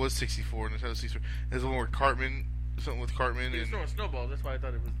 I think it was 64. Nintendo 64. There's one where Cartman, something with Cartman He was and. throwing snowballs. That's why I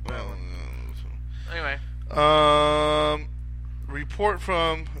thought it was that Well, one. Anyway. Report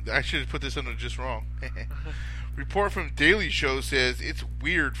from. I should have put this under just wrong. Report from Daily Show says it's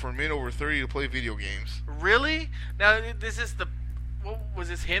weird for men over 30 to play video games. Really? Now, this is the... What, was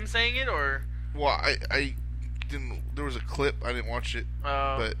this him saying it, or... Well, I didn't... There was a clip. I didn't watch it.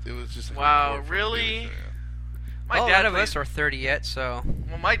 But it was just... Wow, report from really? Daily Show, yeah. All none of us are 30 yet, so...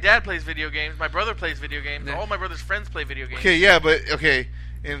 Well, my dad plays video games. My brother plays video games. All my brother's friends play video games. Okay, yeah, but... Okay,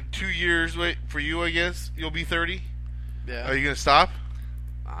 in 2 years, wait, for you, I guess, you'll be 30? Yeah. Are you going to stop?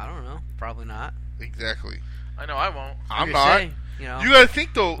 I don't know. Probably not. Exactly. I know I won't. I'm You're not. saying, you know, You gotta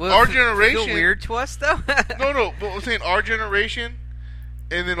think though, will our it generation. feel weird to us though? No, but I'm saying our generation,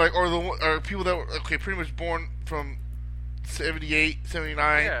 and then like, or people that were pretty much born from 78,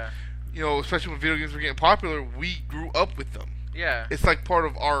 79. Yeah. You know, especially when video games were getting popular, we grew up with them. Yeah. It's like part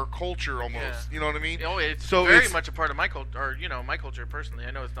of our culture almost. Yeah. You know what I mean? Oh, it's So very it's- much a part of my culture, or my culture personally.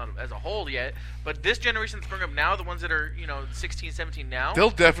 I know it's not as a whole yet, but this generation's growing up now. The ones that are 16, 17 now.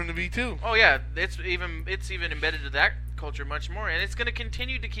 They'll definitely be too. Oh yeah, it's even embedded to that culture much more, and it's going to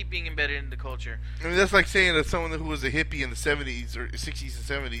continue to keep being embedded into the culture. I mean, that's like saying that someone who was a hippie in the 70s or 60s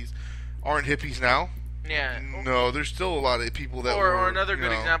and 70s aren't hippies now. Yeah. No, there's still a lot of people that Or were, another you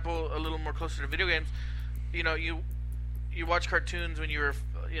good know, example, a little more closer to video games. You watch cartoons when you were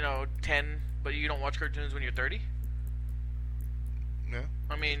 10, but you don't watch cartoons when you're 30. Yeah.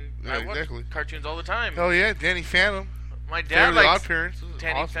 I mean, Yeah, I watch exactly. cartoons all the time. Hell yeah, Danny Phantom. My dad Fairly likes Odd Parents. This is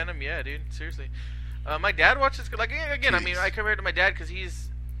Danny awesome. Phantom. Yeah, dude, seriously. My dad watches again. I mean, Jeez. I compare it to my dad because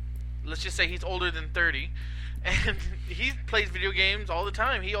let's just say he's older than 30, and he plays video games all the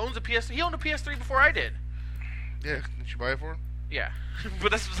time. He owns a PS. He owned a PS3 before I did. Yeah, did you buy it for him? Yeah,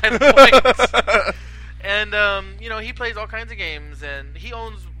 but that's beside the point. And he plays all kinds of games, and he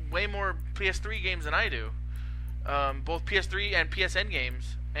owns way more PS3 games than I do, both PS3 and PSN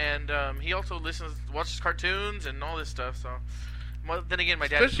games. And he also watches cartoons and all this stuff. So, well, then again, my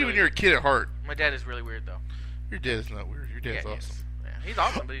dad. Especially when you're a kid at heart. My dad is really weird, though. Your dad is not weird. Your dad's Yeah, he awesome. is. Yeah, he's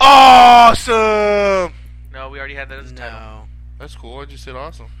awesome. But Awesome! no, we already had that as a title. No. That's cool. I just said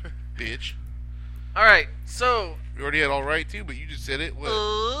awesome. Bitch. All right, so. We already had all right, too, but you just said it. What?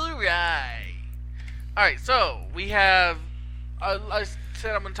 All right, so we have. I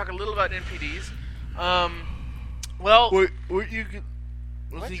said I'm going to talk a little about NPDs. Well. Wait, was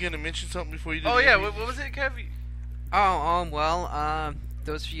What? he going to mention something before you did Oh the yeah, interview? what was it, Kev?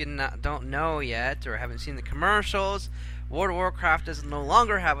 Those of you don't know yet or haven't seen the commercials, World of Warcraft does no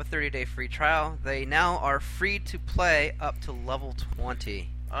longer have a 30-day free trial. They now are free to play up to level 20.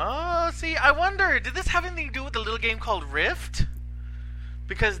 Oh, see, I wonder, did this have anything to do with the little game called Rift?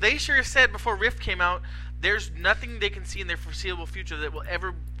 Because they sure said before Rift came out, there's nothing they can see in their foreseeable future that will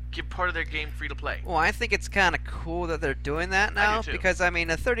ever give part of their game free to play. Well, I think it's kind of cool that they're doing that now too. because I mean,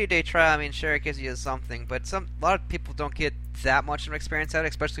 a 30-day trial. I mean, sure, it gives you something, but a lot of people don't get that much of an experience out of it,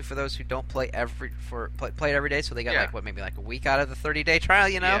 especially for those who don't play play it every day. So they got maybe like a week out of the 30-day trial,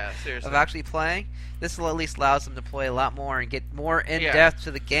 Yeah, seriously. of actually playing. This will at least allows them to play a lot more and get more in depth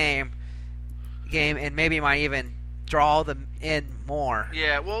to the game, and maybe might even draw them in more.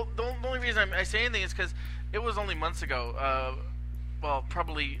 Yeah, well, the only reason I say anything is because it was only months ago. Well,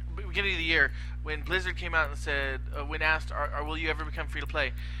 probably beginning of the year when Blizzard came out and said, when asked, will you ever become free to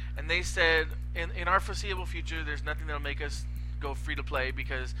play? And they said, in our foreseeable future, there's nothing that'll make us go free to play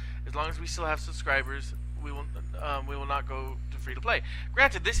because as long as we still have subscribers, we will not go to free to play.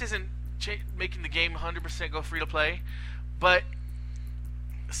 Granted, this isn't making the game 100% go free to play, but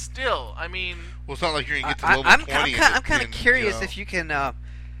still, I mean, well, it's not like you're gonna get to level 20. I'm kind of curious if you can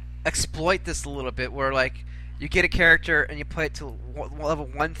exploit this a little bit, where like you get a character and you play it to level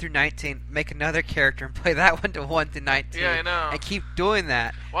 1 through 19, make another character and play that one to 1 through 19. Yeah, I know. And keep doing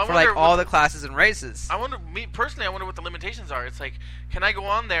that Well, for like all the classes and races. I wonder what the limitations are. It's like, can I go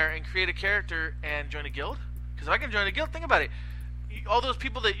on there and create a character and join a guild? Because if I can join a guild, think about it. All those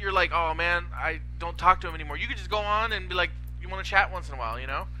people that you're like, oh man, I don't talk to them anymore. You could just go on and be like, you want to chat once in a while, you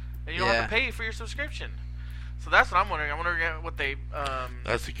know? And you don't have to pay for your subscription. So that's what I'm wondering. I'm wondering what they...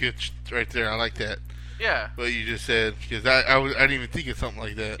 That's a good right there. I like that. Yeah. What you just said, because I didn't even think of something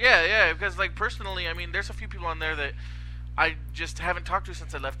like that. Yeah, because like personally, I mean, there's a few people on there that I just haven't talked to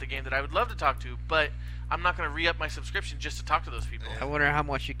since I left the game that I would love to talk to, but I'm not going to re-up my subscription just to talk to those people. I wonder how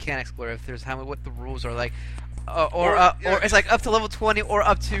much you can explore, if there's what the rules are like. Or it's like up to level 20 or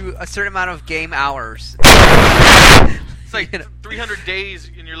up to a certain amount of game hours. It's like 300 days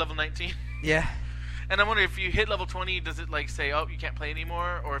and you're level 19. Yeah. And I wonder if you hit level 20, does it like say, oh, you can't play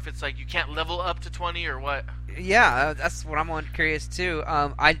anymore? Or if it's like you can't level up to 20 or what? Yeah, that's what I'm curious too.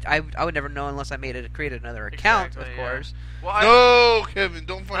 I would never know unless I created another account, of course. Well, no, Kevin,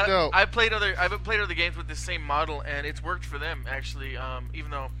 don't find out. I've played other games with this same model, and it's worked for them actually.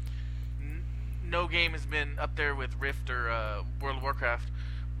 Even though no game has been up there with Rift or World of Warcraft,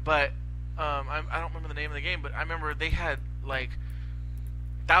 but I don't remember the name of the game, but I remember they had like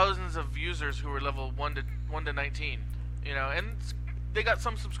thousands of users who were level 1 to 19, you know, and they got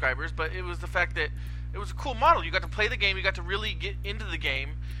some subscribers, but it was the fact that it was a cool model. You got to play the game, you got to really get into the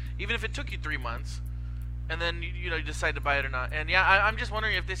game, even if it took you 3 months, and then you decide to buy it or not. And yeah, I'm just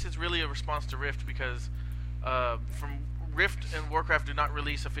wondering if this is really a response to Rift, because from Rift and Warcraft do not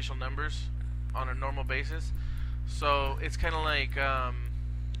release official numbers on a normal basis, so it's kind of like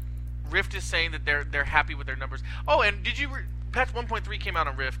Rift is saying that they're happy with their numbers. Oh, and did you? Patch 1.3 came out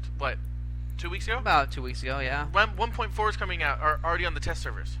on Rift, what, 2 weeks ago? About 2 weeks ago, yeah. 1.4 is coming out, are already on the test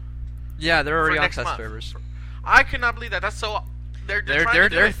servers. Yeah, they're already on next test month. servers. I could not believe that. That's so...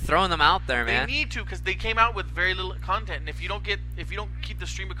 They're throwing them out there, man. They need to, because they came out with very little content, and if you don't keep the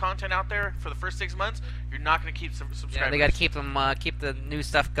stream of content out there for the first 6 months, you're not going to keep subscribers. Yeah, they got to keep them, keep the new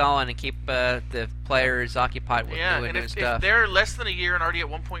stuff going, and keep the players occupied with new stuff. If they're less than a year and already at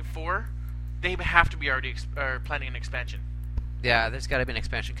 1.4, they have to be already planning an expansion. Yeah, there's got to be an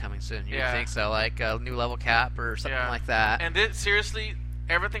expansion coming soon. You think so, like a new level cap or something like that. And seriously,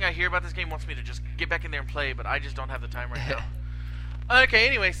 everything I hear about this game wants me to just get back in there and play, but I just don't have the time right now. Okay,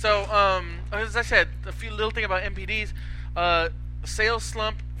 anyway, so as I said, a few little thing about MPDs. Sales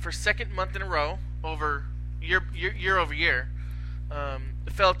slump for second month in a row over year over year.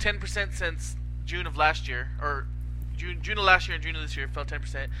 It fell 10% since June of last year, or June of last year and June of this year, it fell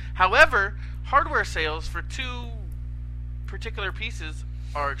 10%. However, hardware sales for two particular pieces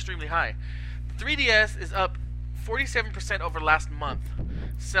are extremely high. The 3DS is up 47% over last month,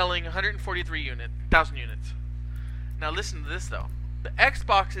 selling 143,000 units. Now listen to this though. The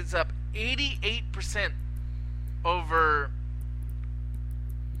Xbox is up 88% over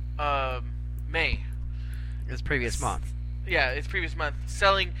May. Its previous month. Yeah, its previous month,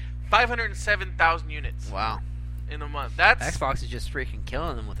 selling 507,000 units. Wow. In a month. That's Xbox is just freaking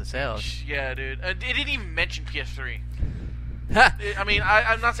killing them with the sales. Yeah, dude. It didn't even mention PS3. I mean,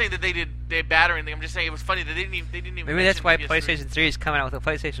 I'm not saying that they did bad or anything. I'm just saying it was funny that they didn't even. Maybe that's why PS3. PlayStation 3 is coming out with a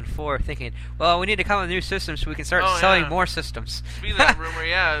PlayStation 4, thinking, well, we need to come with new systems so we can start selling more systems. Speaking of that rumor,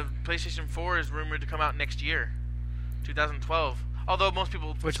 yeah, PlayStation 4 is rumored to come out next year, 2012. Although most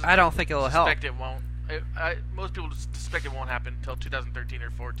people, which I don't think it'll help. It won't. Most people suspect it won't happen until 2013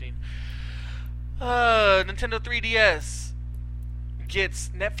 or 14. Nintendo 3DS gets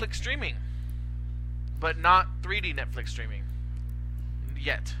Netflix streaming, but not 3D Netflix streaming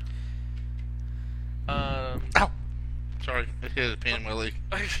yet. Ow! Sorry, I hit a pain in my leg.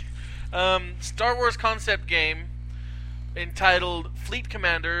 Star Wars concept game entitled Fleet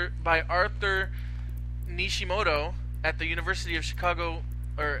Commander by Arthur Nishimoto at the University of Chicago,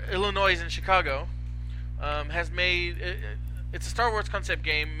 or Illinois in Chicago, has made... It's a Star Wars concept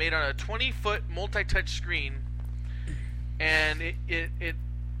game made on a 20-foot multi-touch screen, and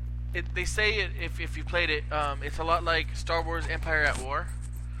they say if you played it, it's a lot like Star Wars Empire at War.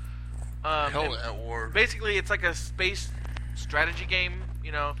 Hell at War. Basically, it's like a space strategy game.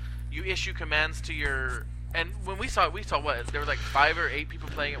 You know, you issue commands to your... And when we saw what? There were like 5 or 8 people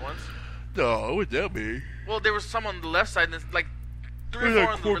playing at once? No, would that be? Well, there was some on the left side, and there's like 3 or There 4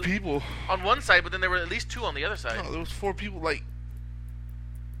 were like 4 on people. on one side, but then there were at least 2 on the other side. No, there was 4 people. Like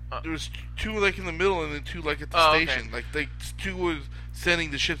there was 2 like in the middle, and then 2 like at the Oh, okay. station. Like 2 was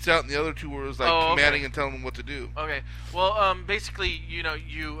sending the ships out, and the other 2 was like Oh, okay. commanding and telling them what to do. Okay. Well, basically, you know,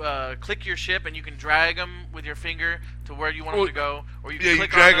 you click your ship and you can drag them with your finger to where you want them to go, or you can Yeah, you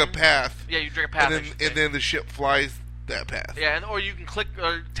click drag on a them. path. Yeah, you drag a path. and then the ship flies that path. Yeah, or you can click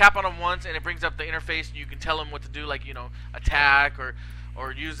or tap on them once, and it brings up the interface, and you can tell them what to do, like, you know, attack or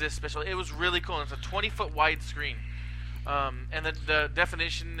use this special. It was really cool. It's a 20-foot wide screen, and the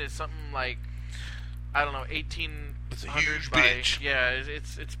definition is something like, I don't know, 1800 It's a huge by bitch. yeah.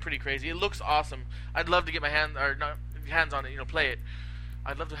 It's pretty crazy. It looks awesome. I'd love to get my hands on it. You know, play it.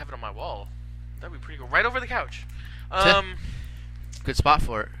 I'd love to have it on my wall. That'd be pretty cool. Right over the couch. Good spot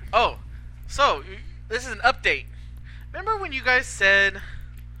for it. Oh, so this is an update. Remember when you guys said,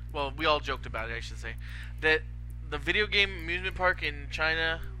 well, we all joked about it, I should say, that the video game amusement park in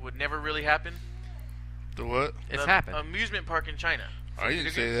China would never really happen? The what? It's the happened. Amusement park in China. I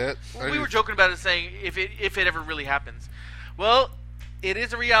didn't say that. Well, we were joking about it, saying if it ever really happens. Well, it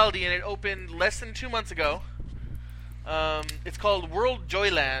is a reality, and it opened less than 2 months ago. It's called World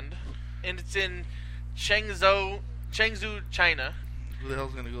Joyland, and it's in Chengzhou, China. Who the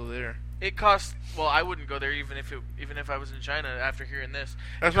hell's gonna go there? It costs. Well, I wouldn't go there even if I was in China after hearing this.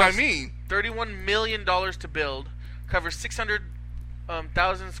 That's It what I costs mean. $31 million to build, covers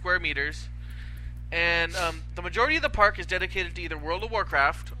 600,000 square meters, and the majority of the park is dedicated to either World of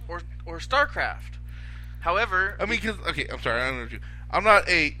Warcraft or StarCraft. However, I mean, okay, I'm sorry, I don't know you. I'm not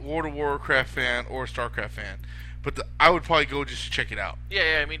a World of Warcraft fan or a StarCraft fan, but I would probably go just to check it out.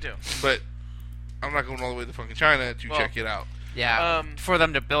 yeah, me too. But I'm not going all the way to fucking China to Well, check it out. Yeah, for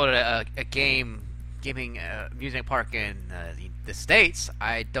them to build a gaming amusement park in the States,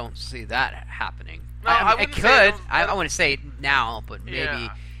 I don't see that happening. No, I I mean, it wouldn't say could. those- I wouldn't say it now, but maybe Yeah.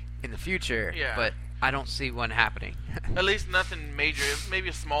 in the future. Yeah. But I don't see one happening. At least nothing major. Maybe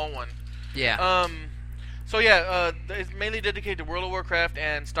a small one. Yeah. So yeah, it's mainly dedicated to World of Warcraft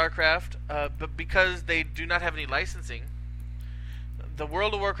and StarCraft, but because they do not have any licensing, the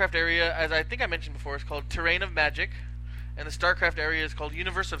World of Warcraft area, as I think I mentioned before, is called Terrain of Magic, and the StarCraft area is called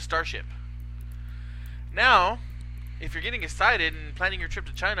Universe of Starship. Now, if you're getting excited and planning your trip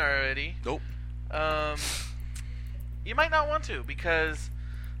to China already, Nope. you might not want to, because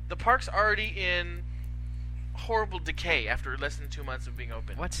the park's already in horrible decay after less than 2 months of being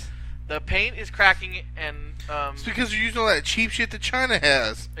open. What? The paint is cracking, and It's because they're using all that cheap shit that China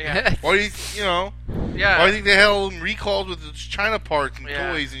has. yeah, Why do you know? yeah. Why do you think they held recalls with the China parts and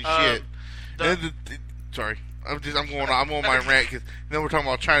Yeah. toys and shit? the- Sorry, I'm on my rant because then we're talking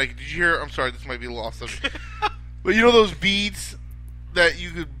about China. Did you hear? I'm sorry, this might be a lost subject. But you know those beads that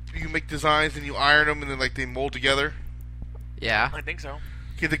you make designs and you iron them and then like they mold together. Yeah. I think so.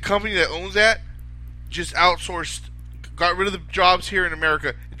 Okay, the company that owns that just outsourced, got rid of the jobs here in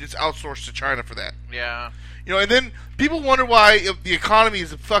America and just outsourced to China for that. Yeah. You know, and then people wonder why the economy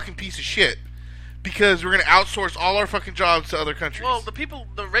is a fucking piece of shit. Because we're going to outsource all our fucking jobs to other countries. Well,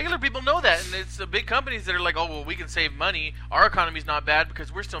 the regular people know that, and it's the big companies that are like, oh, well, we can save money. Our economy's not bad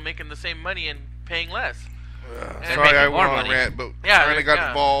because we're still making the same money and paying less. And sorry, I making more went on a money. rant, but Yeah, China got yeah.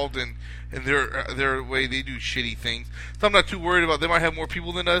 involved and their way they do shitty things. So I'm not too worried about. They might have more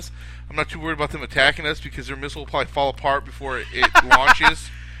people than us. I'm not too worried about them attacking us because their missile will probably fall apart before it launches.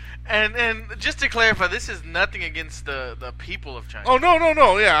 And just to clarify, this is nothing against the people of China. Oh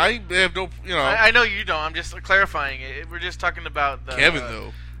no! Yeah, I have no. You know, I know you don't. I'm just clarifying it. We're just talking about the Kevin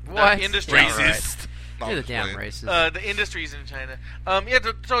though, What? industry. Yeah, right. racist. No, You're I'm the damn just playing. racist. The industries in China.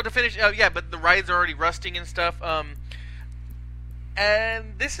 So to finish, but the rides are already rusting and stuff.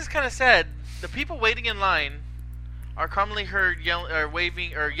 And this is kind of sad. The people waiting in line are commonly heard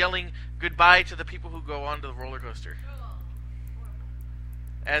waving or yelling goodbye to the people who go onto the roller coaster.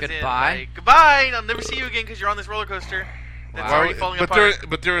 As Goodbye? in, like, goodbye. I'll never see you again because you're on this roller coaster. that's Wow. already falling but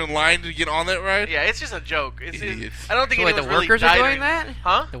apart. they're in line to get on that ride. Yeah, it's just a joke. Idiots. I don't think So wait, the anyone's really workers are died doing or- that?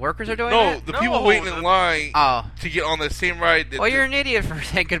 Huh? The workers are doing No, that? the No, people waiting in the- line Oh. to get on that same ride. Well, you're an idiot for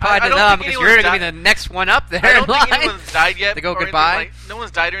saying goodbye I to don't them think because anyone's you're going to be died- the next one up there. I don't in think line. anyone's died yet. To go or anything, goodbye? like, no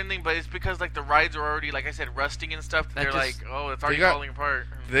one's died or anything, but it's because like the rides are already, like I said, rusting and stuff. That They're just- like, oh, it's already got- falling apart.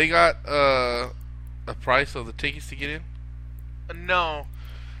 They got a price of the tickets to get in. No,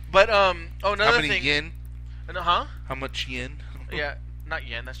 but How another many thing. yen? Huh? How much yen? Yeah, not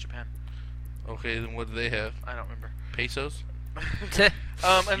yen. That's Japan. Okay, then what do they have? I don't remember. Pesos? And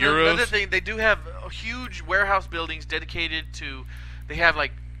Euros? another thing, they do have huge warehouse buildings dedicated to. They have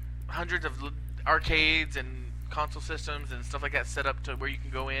like hundreds of arcades and console systems and stuff like that set up to where you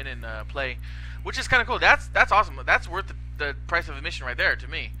can go in and play, which is kind of cool. That's awesome. That's worth the price of admission right there to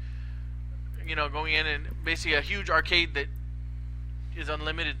me. You know, going in and basically a huge arcade that is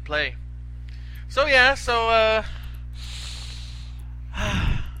unlimited play. So yeah,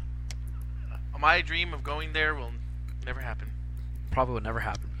 my dream of going there will never happen. Probably would never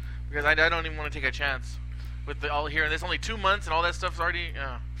happen. Because I don't even want to take a chance with all here. And there's only 2 months, and all that stuff's already.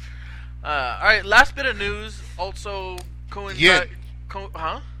 All right, last bit of news. Also, Yen.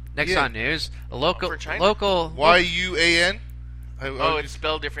 Next Yeah. on news, a local For China? YUAN? Oh, it's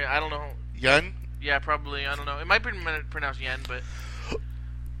spelled different. I don't know. Yen? Yeah, probably. I don't know. It might be pronounced yen, but.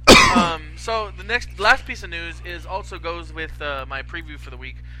 So the last piece of news also goes with my preview for the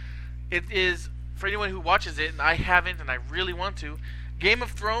week. It is for anyone who watches it, and I haven't, and I really want to. Game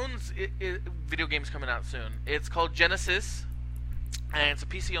of Thrones video game's coming out soon. It's called Genesis, and it's a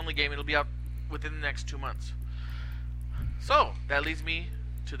PC only game. It'll be out within the next 2 months. So that leads me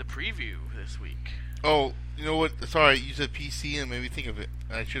to the preview this week. Oh, you know what? Sorry, you said PC and made me think of it.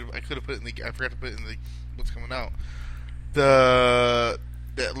 I could have put it in the. I forgot to put it in the. What's coming out?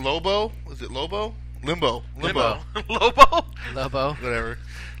 That Lobo, was it Lobo? Limbo. Lobo. Lobo. Whatever.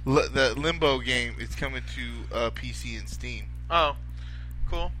 That Limbo game is coming to PC and Steam. Oh,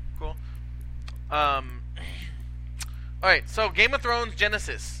 cool. All right, so Game of Thrones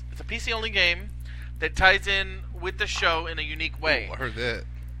Genesis. It's a PC only game that ties in with the show in a unique way. Oh, I heard that.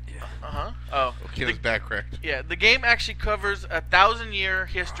 Oh, Okay, it was backtracked. yeah. The game actually covers 1,000-year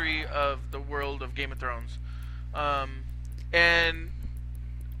history of the world of Game of Thrones, and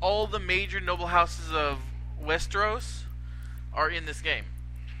all the major noble houses of Westeros are in this game.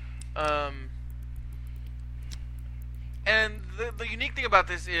 And the unique thing about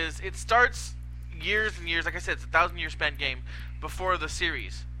this is it starts years and years. Like I said, it's a 1,000-year span game before the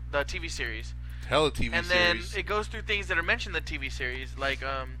series, the TV series. Hella TV And series. then it goes through things that are mentioned in the TV series, like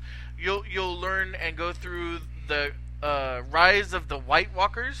you'll learn and go through the rise of the White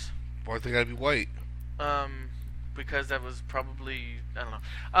Walkers, Why they gotta be white? because that was probably, I don't know,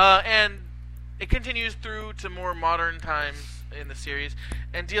 and it continues through to more modern times in the series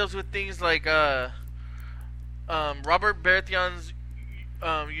and deals with things like Robert Baratheon's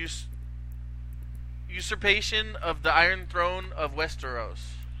usurpation of the Iron Throne of Westeros.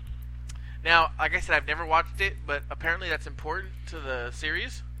 Now, like I said, I've never watched it, but apparently that's important to the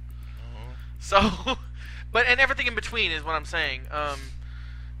series. So, and everything in between is what I'm saying.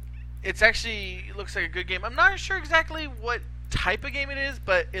 It looks like a good game. I'm not sure exactly what type of game it is,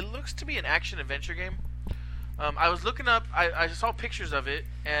 but it looks to be an action-adventure game. I was looking up, I saw pictures of it,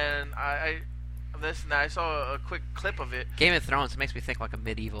 and I saw a quick clip of it. Game of Thrones makes me think like a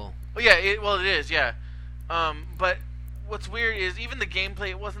medieval. Oh, yeah, it is, yeah. But what's weird is even the gameplay,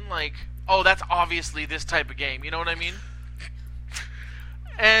 it wasn't like, oh, that's obviously this type of game. You know what I mean?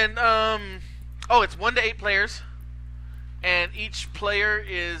 And, it's 1 to 8 players. And each player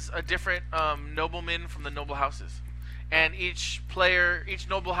is a different nobleman from the noble houses. And each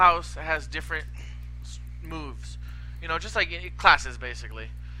noble house has different moves. You know, just like classes, basically.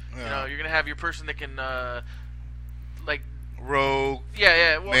 Yeah. You know, you're going to have your person that can, Rogue.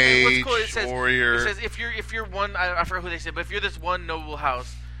 yeah. Well, Mage, what's cool, it says warrior. if you're one, I forget who they said, but if you're this one noble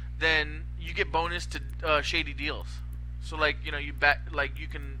house, then you get bonus to shady deals. So like, you know, you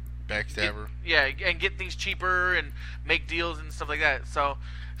can Backstabber. and get things cheaper and make deals and stuff like that. So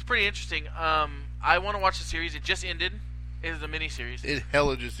it's pretty interesting. I want to watch the series. It just ended. It is a mini series, It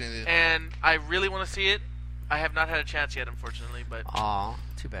hella just ended. and I really want to see it. I have not had a chance yet, unfortunately, but Aw,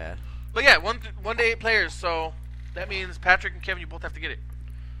 too bad. yeah, 1 to 8 players. So that means Patrick and Kevin, you both have to get it.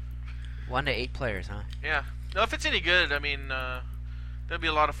 1 to 8 players, huh? Yeah. No, if it's any good, I mean, that'd be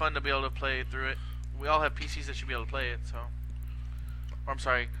a lot of fun to be able to play through it. We all have PCs that should be able to play it, so. Or I'm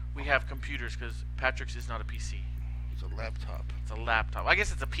sorry, we have computers because Patrick's is not a PC. It's a laptop. It's a laptop. I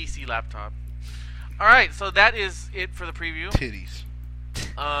guess it's a PC laptop. All right, so that is it for the preview. Titties.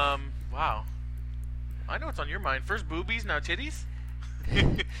 Wow. I know what's on your mind. First boobies, now titties.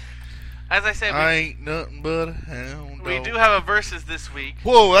 As I said, I ain't nothing but a hound we dog. do have a versus this week.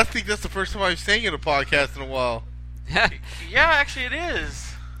 Whoa, I think that's the first time I've sang in a podcast in a while. Yeah, actually it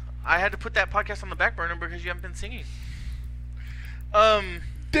is. I had to put that podcast on the back burner because you haven't been singing.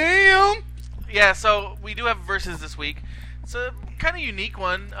 Damn! Yeah, so we do have a versus this week. It's a kind of unique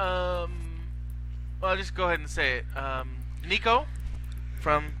one. Well, I'll just go ahead and say it. Nico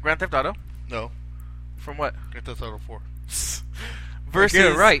from Grand Theft Auto. No. From what? Grand Theft Auto 4. Versus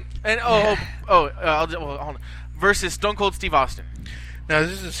Get it right. And hold on. Versus Stone Cold Steve Austin. Now, is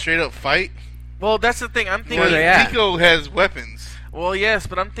this a straight up fight? Well, that's the thing. I'm Where thinking. they at? Nico has weapons. Well, yes,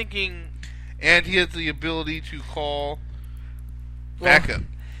 but I'm thinking. And he has the ability to call backup.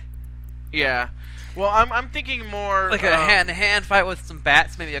 Yeah. Well, I'm thinking more Like a hand-to-hand fight with some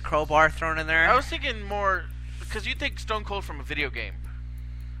bats, maybe a crowbar thrown in there. I was thinking more because you think Stone Cold from a video game.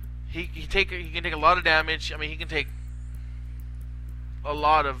 He can take a lot of damage. I mean, he can take a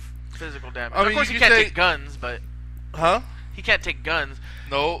lot of physical damage. I mean, of course, you he could can't say- take guns, but Huh? he can't take guns.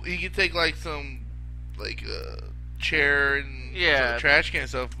 No, he can take like some chair and Yeah. some trash can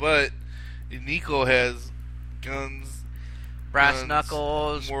stuff, but Nico has guns, Brass guns,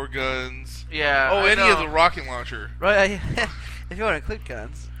 knuckles. more guns. Yeah. Oh, I and he has know. a rocket launcher. Right, if you want to include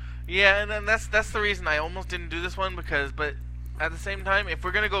guns. Yeah, and then that's the reason I almost didn't do this one but at the same time, if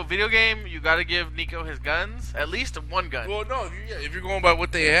we're gonna go video game, you got to give Nico his guns, at least one gun. Well, no, if you're going by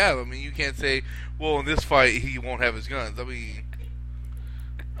what they have, I mean, you can't say, well, in this fight he won't have his guns. I mean,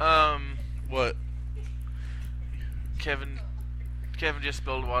 what? Kevin just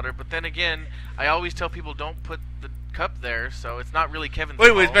spilled water, but then again, I always tell people don't put the cup there, so it's not really Kevin's Wait,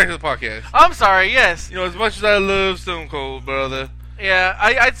 fault. back to the podcast. I'm sorry. Yes. You know, as much as I love Stone Cold, brother, Yeah,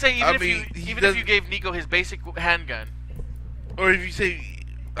 I'd say even I if mean, he if you doesn't- gave Nico his basic handgun. or if you say,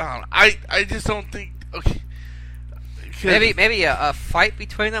 I don't know, I just don't think. Okay. 'Cause- Maybe a fight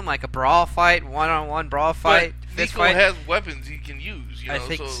between them, like a brawl fight, one-on-one brawl fight, But fist Nico fight. has weapons he can use. You know, I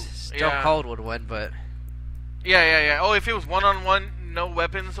think so Stone Yeah. Cold would win, but Yeah. Oh, if it was one-on-one, no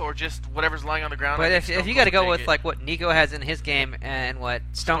weapons, or just whatever's lying on the ground. I but think if you Stone got to Cold go would with take like what Nico has in his game and what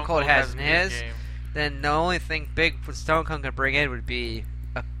Stone Cold has in his, game. then the only thing big Stone Cold can bring in would be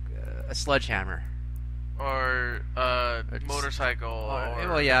a sledgehammer. Or a motorcycle. Or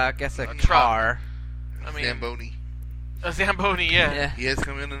Well, yeah, I guess a a truck. car. I mean, Zamboni. a Zamboni. Yeah. Yeah. He has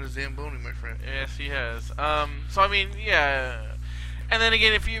come in on a Zamboni, my friend. Yes, he has. So I mean, yeah. And then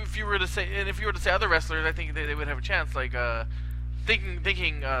again, if you were to say other wrestlers, I think they would have a chance. Like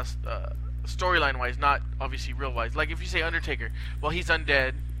thinking storyline wise, not obviously real wise. Like if you say Undertaker, well, he's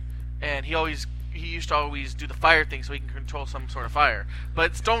undead, and he used to always do the fire thing so he can control some sort of fire.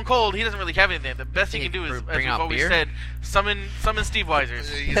 But Stone Cold, he doesn't really have anything. The best he can do is, as Bring we've out always beer? said, summon Steve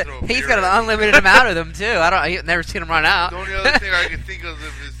Weisers. You throw a He's beer got at an him. unlimited amount of them too. I've never seen him run out. The only other thing I can think of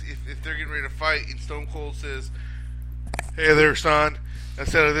is if they're getting ready to fight and Stone Cold says, "Hey there, son.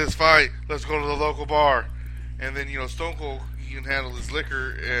 Instead of this fight, let's go to the local bar." And then Stone Cold, he can handle his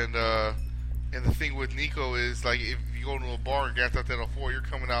liquor, and the thing with Nico is like if you go to a bar and Grand Theft Auto 4, you're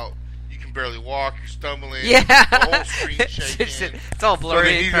coming out, you can barely walk, you're stumbling, Yeah, the whole screen shaking. it's all So blurry.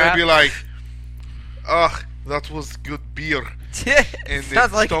 then he's and gonna be like, "Ugh, that was good beer." crap. And then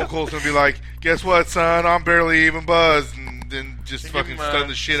Sounds like Stone Cold's gonna be like, "Guess what, son? I'm barely even buzzed," and then just Give fucking him a stun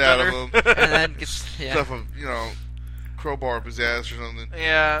the shit out of stunner. him. and then gets Stuff of crowbar up his ass or something.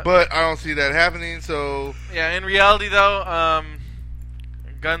 Yeah. But I don't see that happening. So Yeah, in reality, though,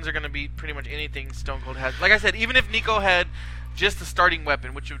 guns are going to beat pretty much anything Stone Cold has. Like I said, even if Nico had just the starting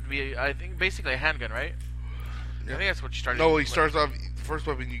weapon, which would be, I think, basically a handgun, right? Yeah. I think that's what you started. no, he with. starts off. The first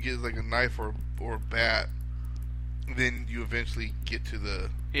weapon you get is like a knife or a bat. Then you eventually get to the.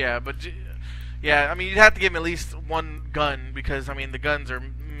 Yeah, but I mean, you'd have to give him at least one gun because I mean the guns are a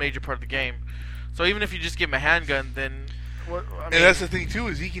major part of the game. So even if you just give him a handgun, then what? I mean, And that's the thing too,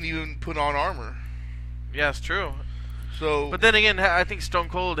 is he can even put on armor. yeah, it's true. So But then again, I think Stone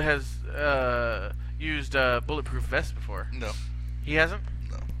Cold has used bulletproof vests before. no, He hasn't.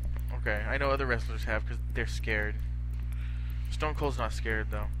 no. Okay, I know other wrestlers have because they're scared. Stone Cold's not scared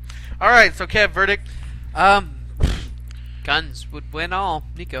though. All right, so Kev, verdict. Guns would win all.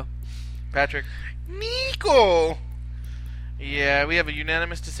 Nico. Patrick. Nico. Yeah, we have a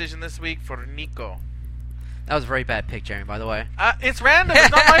unanimous decision this week for Nico. That was a very bad pick, Jeremy, by the way. It's random. It's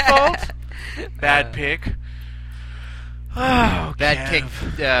not my fault. Bad pick. Oh, Bad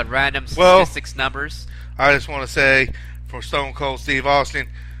Kev. kick, random Well- statistics numbers. I just want to say, for Stone Cold Steve Austin,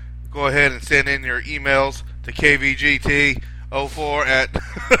 go ahead and send in your emails to kvgt04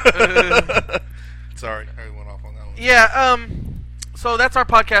 at. Sorry, I went off on that one. Yeah. So that's our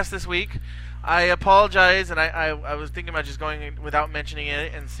podcast this week. I apologize, and I was thinking about just going without mentioning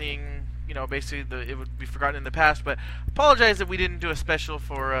it and seeing, basically it would be forgotten in the past. But apologize that we didn't do a special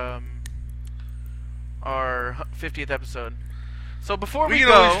for our 50th episode. So before we can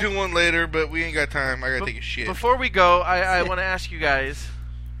go, always do one later, but we ain't got time. I gotta take a shit. Before we go, I want to ask you guys,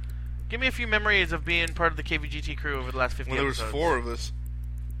 give me a few memories of being part of the KVGT crew over the last 50 there episodes. was 4 of us.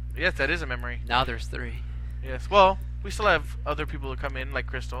 Yes, that is a memory. Now there's 3. Yes. Well, we still have other people who come in, like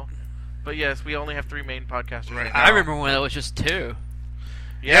Crystal. But yes, we only have 3 main podcasters. Right. I remember when it was just 2.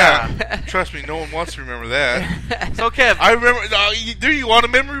 Yeah. Trust me, no one wants to remember that. So, Kev. I remember. Do you want a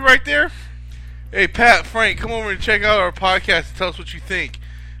memory right there? Hey, Pat, Frank, come over and check out our podcast and tell us what you think.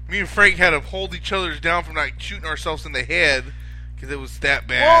 Me and Frank had to hold each other down from not shooting ourselves in the head because it was that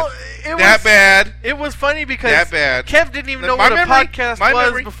bad. Well, bad. It was funny because that bad. Kev didn't even know my what a memory- podcast my was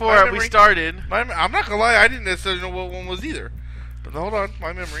memory- before my we memory- started. I'm not gonna lie, I didn't necessarily know what one was either. But hold on,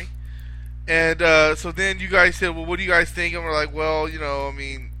 my memory. And so then you guys said, "Well, what do you guys think?" And we're like, "Well, I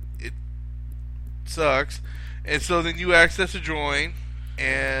mean, it sucks." And so then you asked us to join,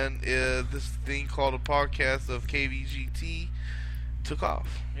 and this thing called a podcast of KVGT took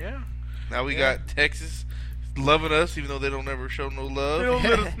off. Yeah. Now we got Texas loving us, even though they don't ever show no love. They don't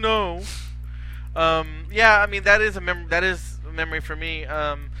let us know. Yeah, I mean that is a memory for me.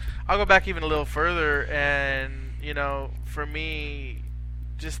 I'll go back even a little further, and for me,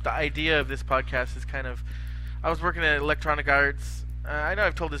 just the idea of this podcast is kind of. I was working at Electronic Arts. I know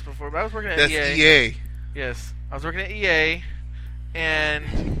I've told this before, but I was working at That's EA. EA. Yes, I was working at EA,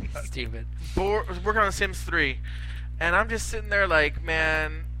 and Stupid. was working on Sims 3, and I'm just sitting there like,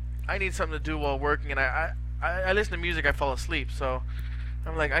 man, I need something to do while working, and I listen to music, I fall asleep, so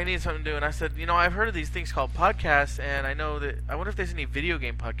I'm like, I need something to do, and I said, I've heard of these things called podcasts, and I wonder if there's any video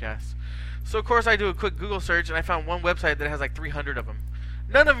game podcasts. So of course I do a quick Google search, and I found one website that has like 300 of them.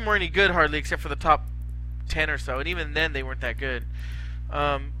 None of them were any good hardly, except for the top 10 or so, and even then they weren't that good.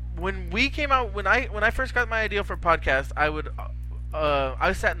 When we came out, when I first got my idea for a podcast,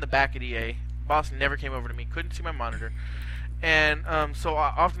 I sat in the back at EA. Boss never came over to me, couldn't see my monitor, and so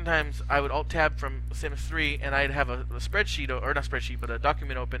oftentimes I would alt tab from Sims 3, and I'd have a spreadsheet, or not spreadsheet, but a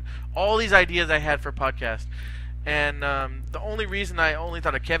document open, all these ideas I had for a podcast, and the only reason I only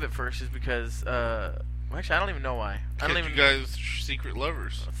thought of Kev at first is because, actually I don't even know why. I don't even you guys are secret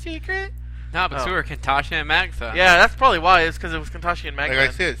lovers. secret. No, but so were Kentasha and Magtha. Yeah, that's probably why. It's because it was Kentasha and Magtha. Like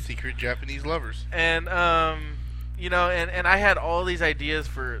I said, secret Japanese lovers. And and I had all these ideas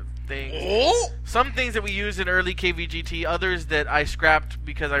for things. Oh! Some things that we used in early KVGT, others that I scrapped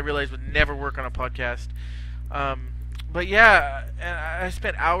because I realized would never work on a podcast. But yeah, and I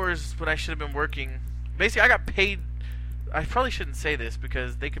spent hours when I should have been working. Basically, I got paid. I probably shouldn't say this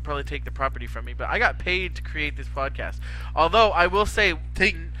because they could probably take the property from me, but I got paid to create this podcast. Although I will say,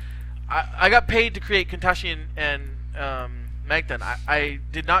 I got paid to create Kentashi and Magdan. I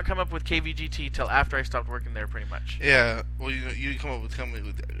did not come up with KVGT till after I stopped working there, pretty much. Yeah, well, you come up with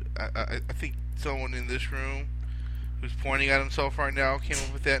I think someone in this room who's pointing at himself right now came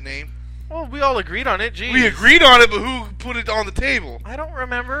up with that name. Well, we all agreed on it. Geez. We agreed on it, but who put it on the table? I don't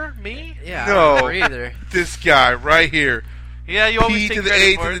remember. Me? Yeah, No. I don't remember either. This guy right here. Yeah, you always P take to the credit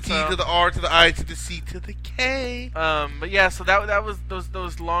A for to the it, T so. to the R to the I to the C to the K. But yeah, so that was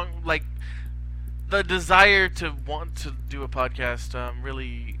those long, like, the desire to want to do a podcast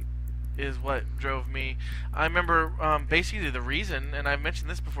really is what drove me. I remember basically the reason, and I've mentioned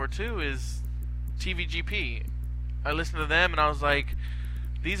this before too, is TVGP. I listened to them and I was like,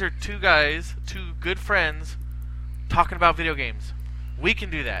 these are two good friends talking about video games. We can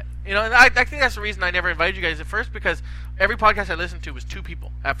do that. And I think that's the reason I never invited you guys at first, because every podcast I listened to was 2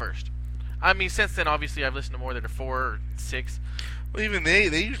 people at first. I mean, since then, obviously, I've listened to more than 4 or 6. Well, even they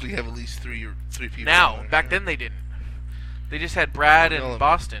usually have at least three people. Now, back then they didn't. They just had Brad and Really?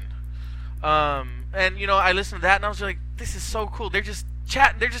 Boston. And I listened to that and I was like, this is so cool. They're just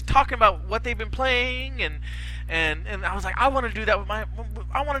chatting. They're just talking about what they've been playing, and I was like, I want to do that with I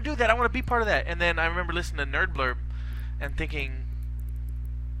want to do that. I want to be part of that. And then I remember listening to Nerd Blurb and thinking,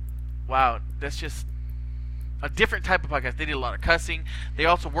 wow, that's just a different type of podcast. They did a lot of cussing. They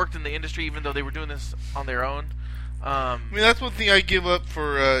also worked in the industry, even though they were doing this on their own. I mean, that's one thing I give up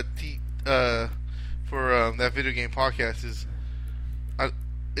for that video game podcast is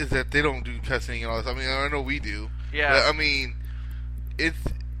that they don't do cussing and all this. I mean, I know we do. Yeah. But, I mean,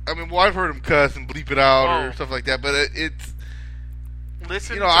 well, I've heard them cuss and bleep it out or stuff like that. But it's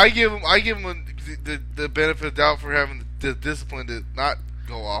Listen. I give them the benefit of the doubt for having the discipline to not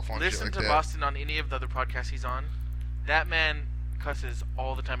go off on shit Listen like to that. Boston on any of the other podcasts he's on. That man cusses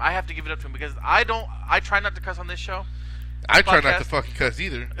all the time. I have to give it up to him because I try not to cuss on this show, I try not podcast. to fucking cuss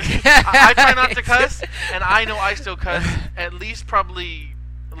either. I try not to cuss, and I know I still cuss at least probably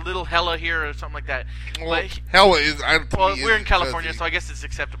a little hella here or something like that. Well, But hell is. well, we're in California, so I guess it's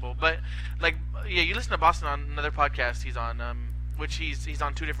acceptable. But like, yeah, you listen to Boston on another podcast he's on, which he's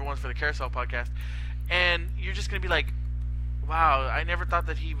on 2 different ones for the Carousel podcast, and you're just gonna be like, wow, I never thought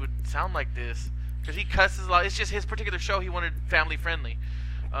that he would sound like this because he cusses a lot. It's just his particular show. He wanted family friendly.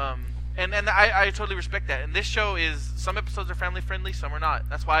 And I totally respect that. And this show is, some episodes are family friendly, some are not.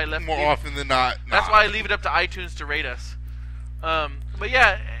 That's why I left more often than not. That's why I leave it up to iTunes to rate us. But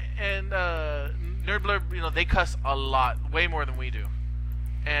yeah, and Nerd Blurb, they cuss a lot, way more than we do,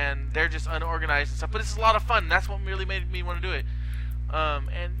 and they're just unorganized and stuff. But it's a lot of fun. That's what really made me want to do it.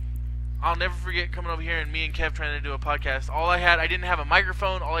 And I'll never forget coming over here and me and Kev trying to do a podcast. I didn't have a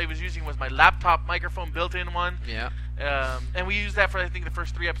microphone. All I was using was my laptop microphone, built-in one. Yeah. And we used that for, I think, the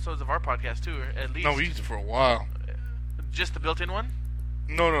first 3 episodes of our podcast, too, at least. No, we used it for a while. Just the built-in one?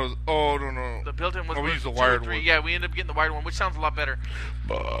 No. Oh, no. The built-in was we used the 2 or wired 3. one. Yeah, we ended up getting the wired one, which sounds a lot better.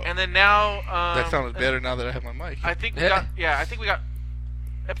 And then now... that sounded better now that I have my mic. I think we got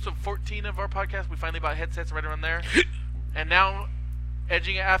episode 14 of our podcast. We finally bought headsets right around there. And now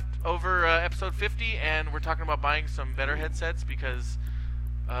edging over episode 50, and we're talking about buying some better headsets because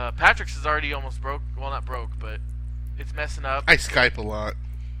Patrick's is already almost broke. Well, not broke, but it's messing up. I Skype a lot.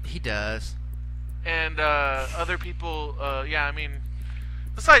 He does. And other people,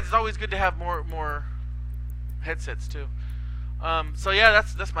 besides, it's always good to have more headsets too. So yeah,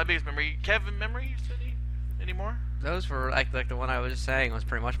 that's my biggest memory. Kevin, memories any more? Those were like the one I was saying was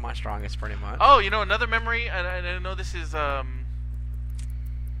pretty much my strongest, pretty much. Oh, another memory, and I know this is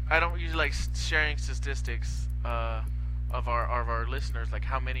I don't usually like sharing statistics of our listeners, like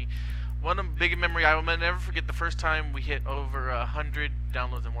how many. One big memory I will never forget the first time we hit over 100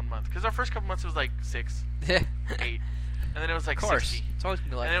 downloads in 1 month. Because our first couple months it was like 6, 8, and then it was like of course. 60. It's always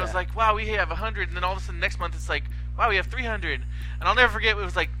gonna be like And it that. was like, wow, we have 100, and then all of a sudden next month it's like, wow, we have 300. And I'll never forget, it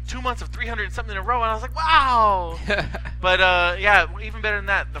was like 2 months of 300 and something in a row, and I was like, wow. But yeah, even better than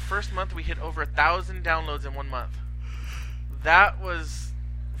that, the first month we hit over 1,000 downloads in 1 month. That was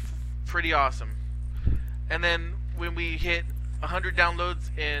pretty awesome. And then when we hit 100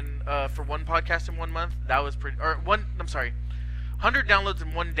 downloads in for one podcast in 1 month, that was pretty. 100 downloads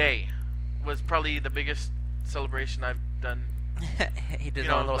in 1 day was probably the biggest celebration I've done. He did You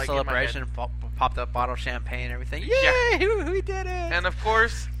know, a little like in my celebration, popped up bottle of champagne and everything. Yeah. Yay, we did it! And of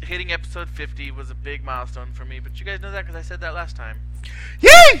course, hitting episode 50 was a big milestone for me. But you guys know that because I said that last time.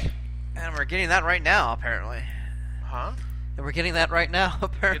 Yay! And we're getting that right now, apparently. Huh? And we're getting that right now,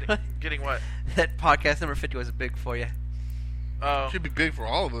 apparently. Getting what? That podcast number 50 was big for you. Oh. Should be big for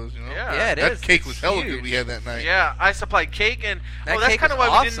all of us, Yeah. Yeah, it that is. cake was hella huge. good we had that night. Yeah, I supplied cake, and That that's cake kind of was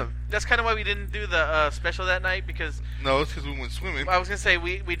why awesome. That's kind of why we didn't do the special that night because No, it's because we went swimming. I was gonna say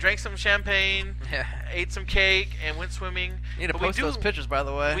we drank some champagne, Yeah. ate some cake, and went swimming. You need to But we post do- those pictures, by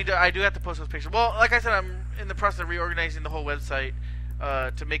the way. I do have to post those pictures. Well, like I said, I'm in the process of reorganizing the whole website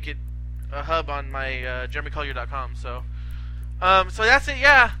to make it a hub on my JeremyCollier.com. So that's it.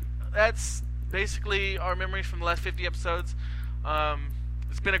 Yeah, that's basically our memories from the last 50 episodes.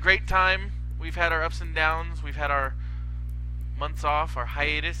 It's been a great time. We've had our ups and downs. We've had our months off, our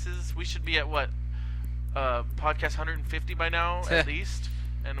hiatuses. We should be at what? Podcast 150 by now, at least.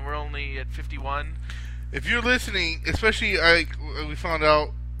 And we're only at 51. If you're listening, especially we found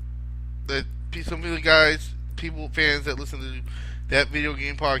out that some of the guys, fans that listen to that video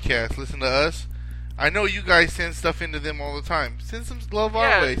game podcast, listen to us. I know you guys send stuff into them all the time. Send some love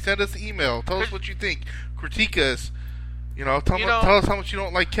our way. Send us an email. Tell us what you think. Critique us. Tell us how much you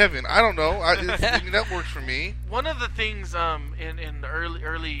don't like Kevin. I don't know. I mean, that works for me. One of the things in the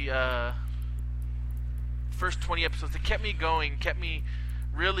early first 20 episodes that kept me going, kept me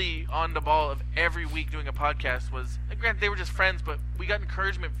really on the ball of every week doing a podcast was, granted, they were just friends, but we got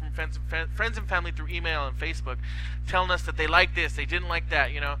encouragement from friends and family through email and Facebook telling us that they liked this, they didn't like that,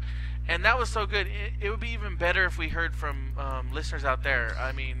 and that was so good. It would be even better if we heard from listeners out there.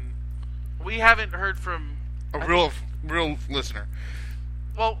 I mean, we haven't heard from A real listener.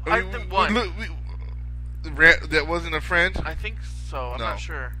 Well, I think one. That wasn't a friend? I think so. I'm No. not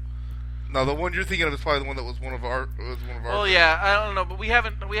sure. No, the one you're thinking of is probably the one that was one of our. Well, yeah, I don't know, but we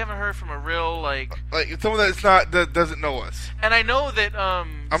haven't heard from a real like someone that doesn't know us. And I know that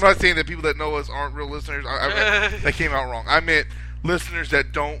I'm not saying that people that know us aren't real listeners. That came out wrong. I meant listeners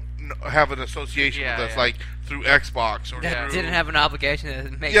that don't have an association Yeah, with us, yeah. like through Xbox or That through, didn't have an obligation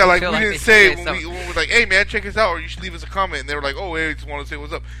to make. yeah, you like feel we like didn't they say should when we were like, "Hey man, check us out," or you should leave us a comment. And they were like, "Oh, hey, I just want to say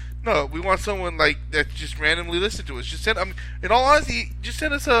what's up." No, we want someone like that just randomly listen to us. Just send. In all honesty, just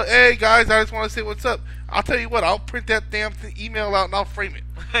send us a, "Hey guys, I just want to say what's up." I'll tell you what, I'll print that damn email out and I'll frame it.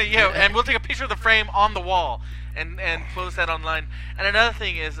 Yeah, and we'll take a picture of the frame on the wall and post that online. And another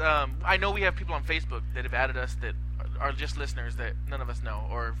thing is, I know we have people on Facebook that have added us that are just listeners that none of us know,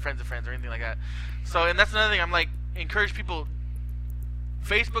 or friends of friends, or anything like that. So, and that's another thing. I'm like, encourage people.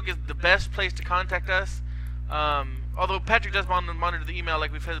 Facebook is the best place to contact us. Although Patrick does monitor the email,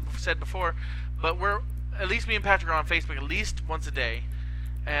 like we've said before, but at least me and Patrick are on Facebook at least once a day,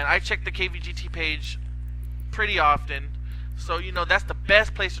 and I check the KVGT page pretty often. So that's the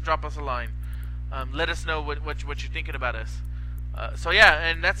best place to drop us a line. Let us know what you're thinking about us. So yeah,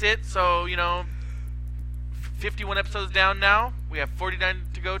 and that's it. So 51 episodes down now. We have 49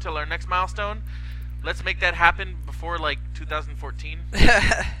 to go till our next milestone. Let's make that happen before like 2014.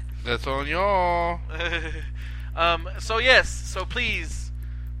 That's on y'all. So yes, so please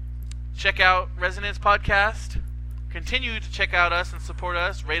check out Resonance Podcast. Continue to check out us and support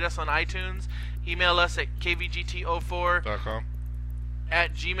us. Rate us on iTunes. Email us at kvgt04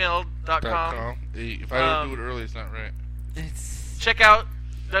 at gmail.com. If I don't do it early, it's not right. Check out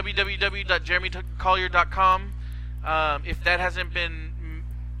www.jeremycollier.com. If that hasn't been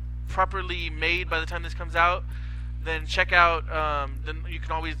properly made by the time this comes out, then check out. Then you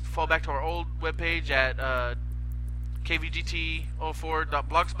can always fall back to our old webpage at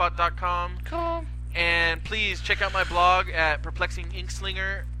kvgt04.blogspot.com. And please check out my blog at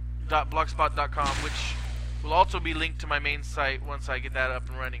perplexinginkslinger.blogspot.com, which will also be linked to my main site once I get that up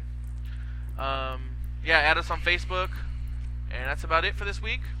and running. Yeah, add us on Facebook. And that's about it for this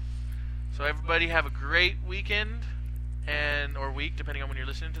week. So everybody have a great weekend or week, depending on when you're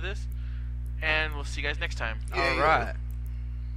listening to this. And we'll see you guys next time. All right.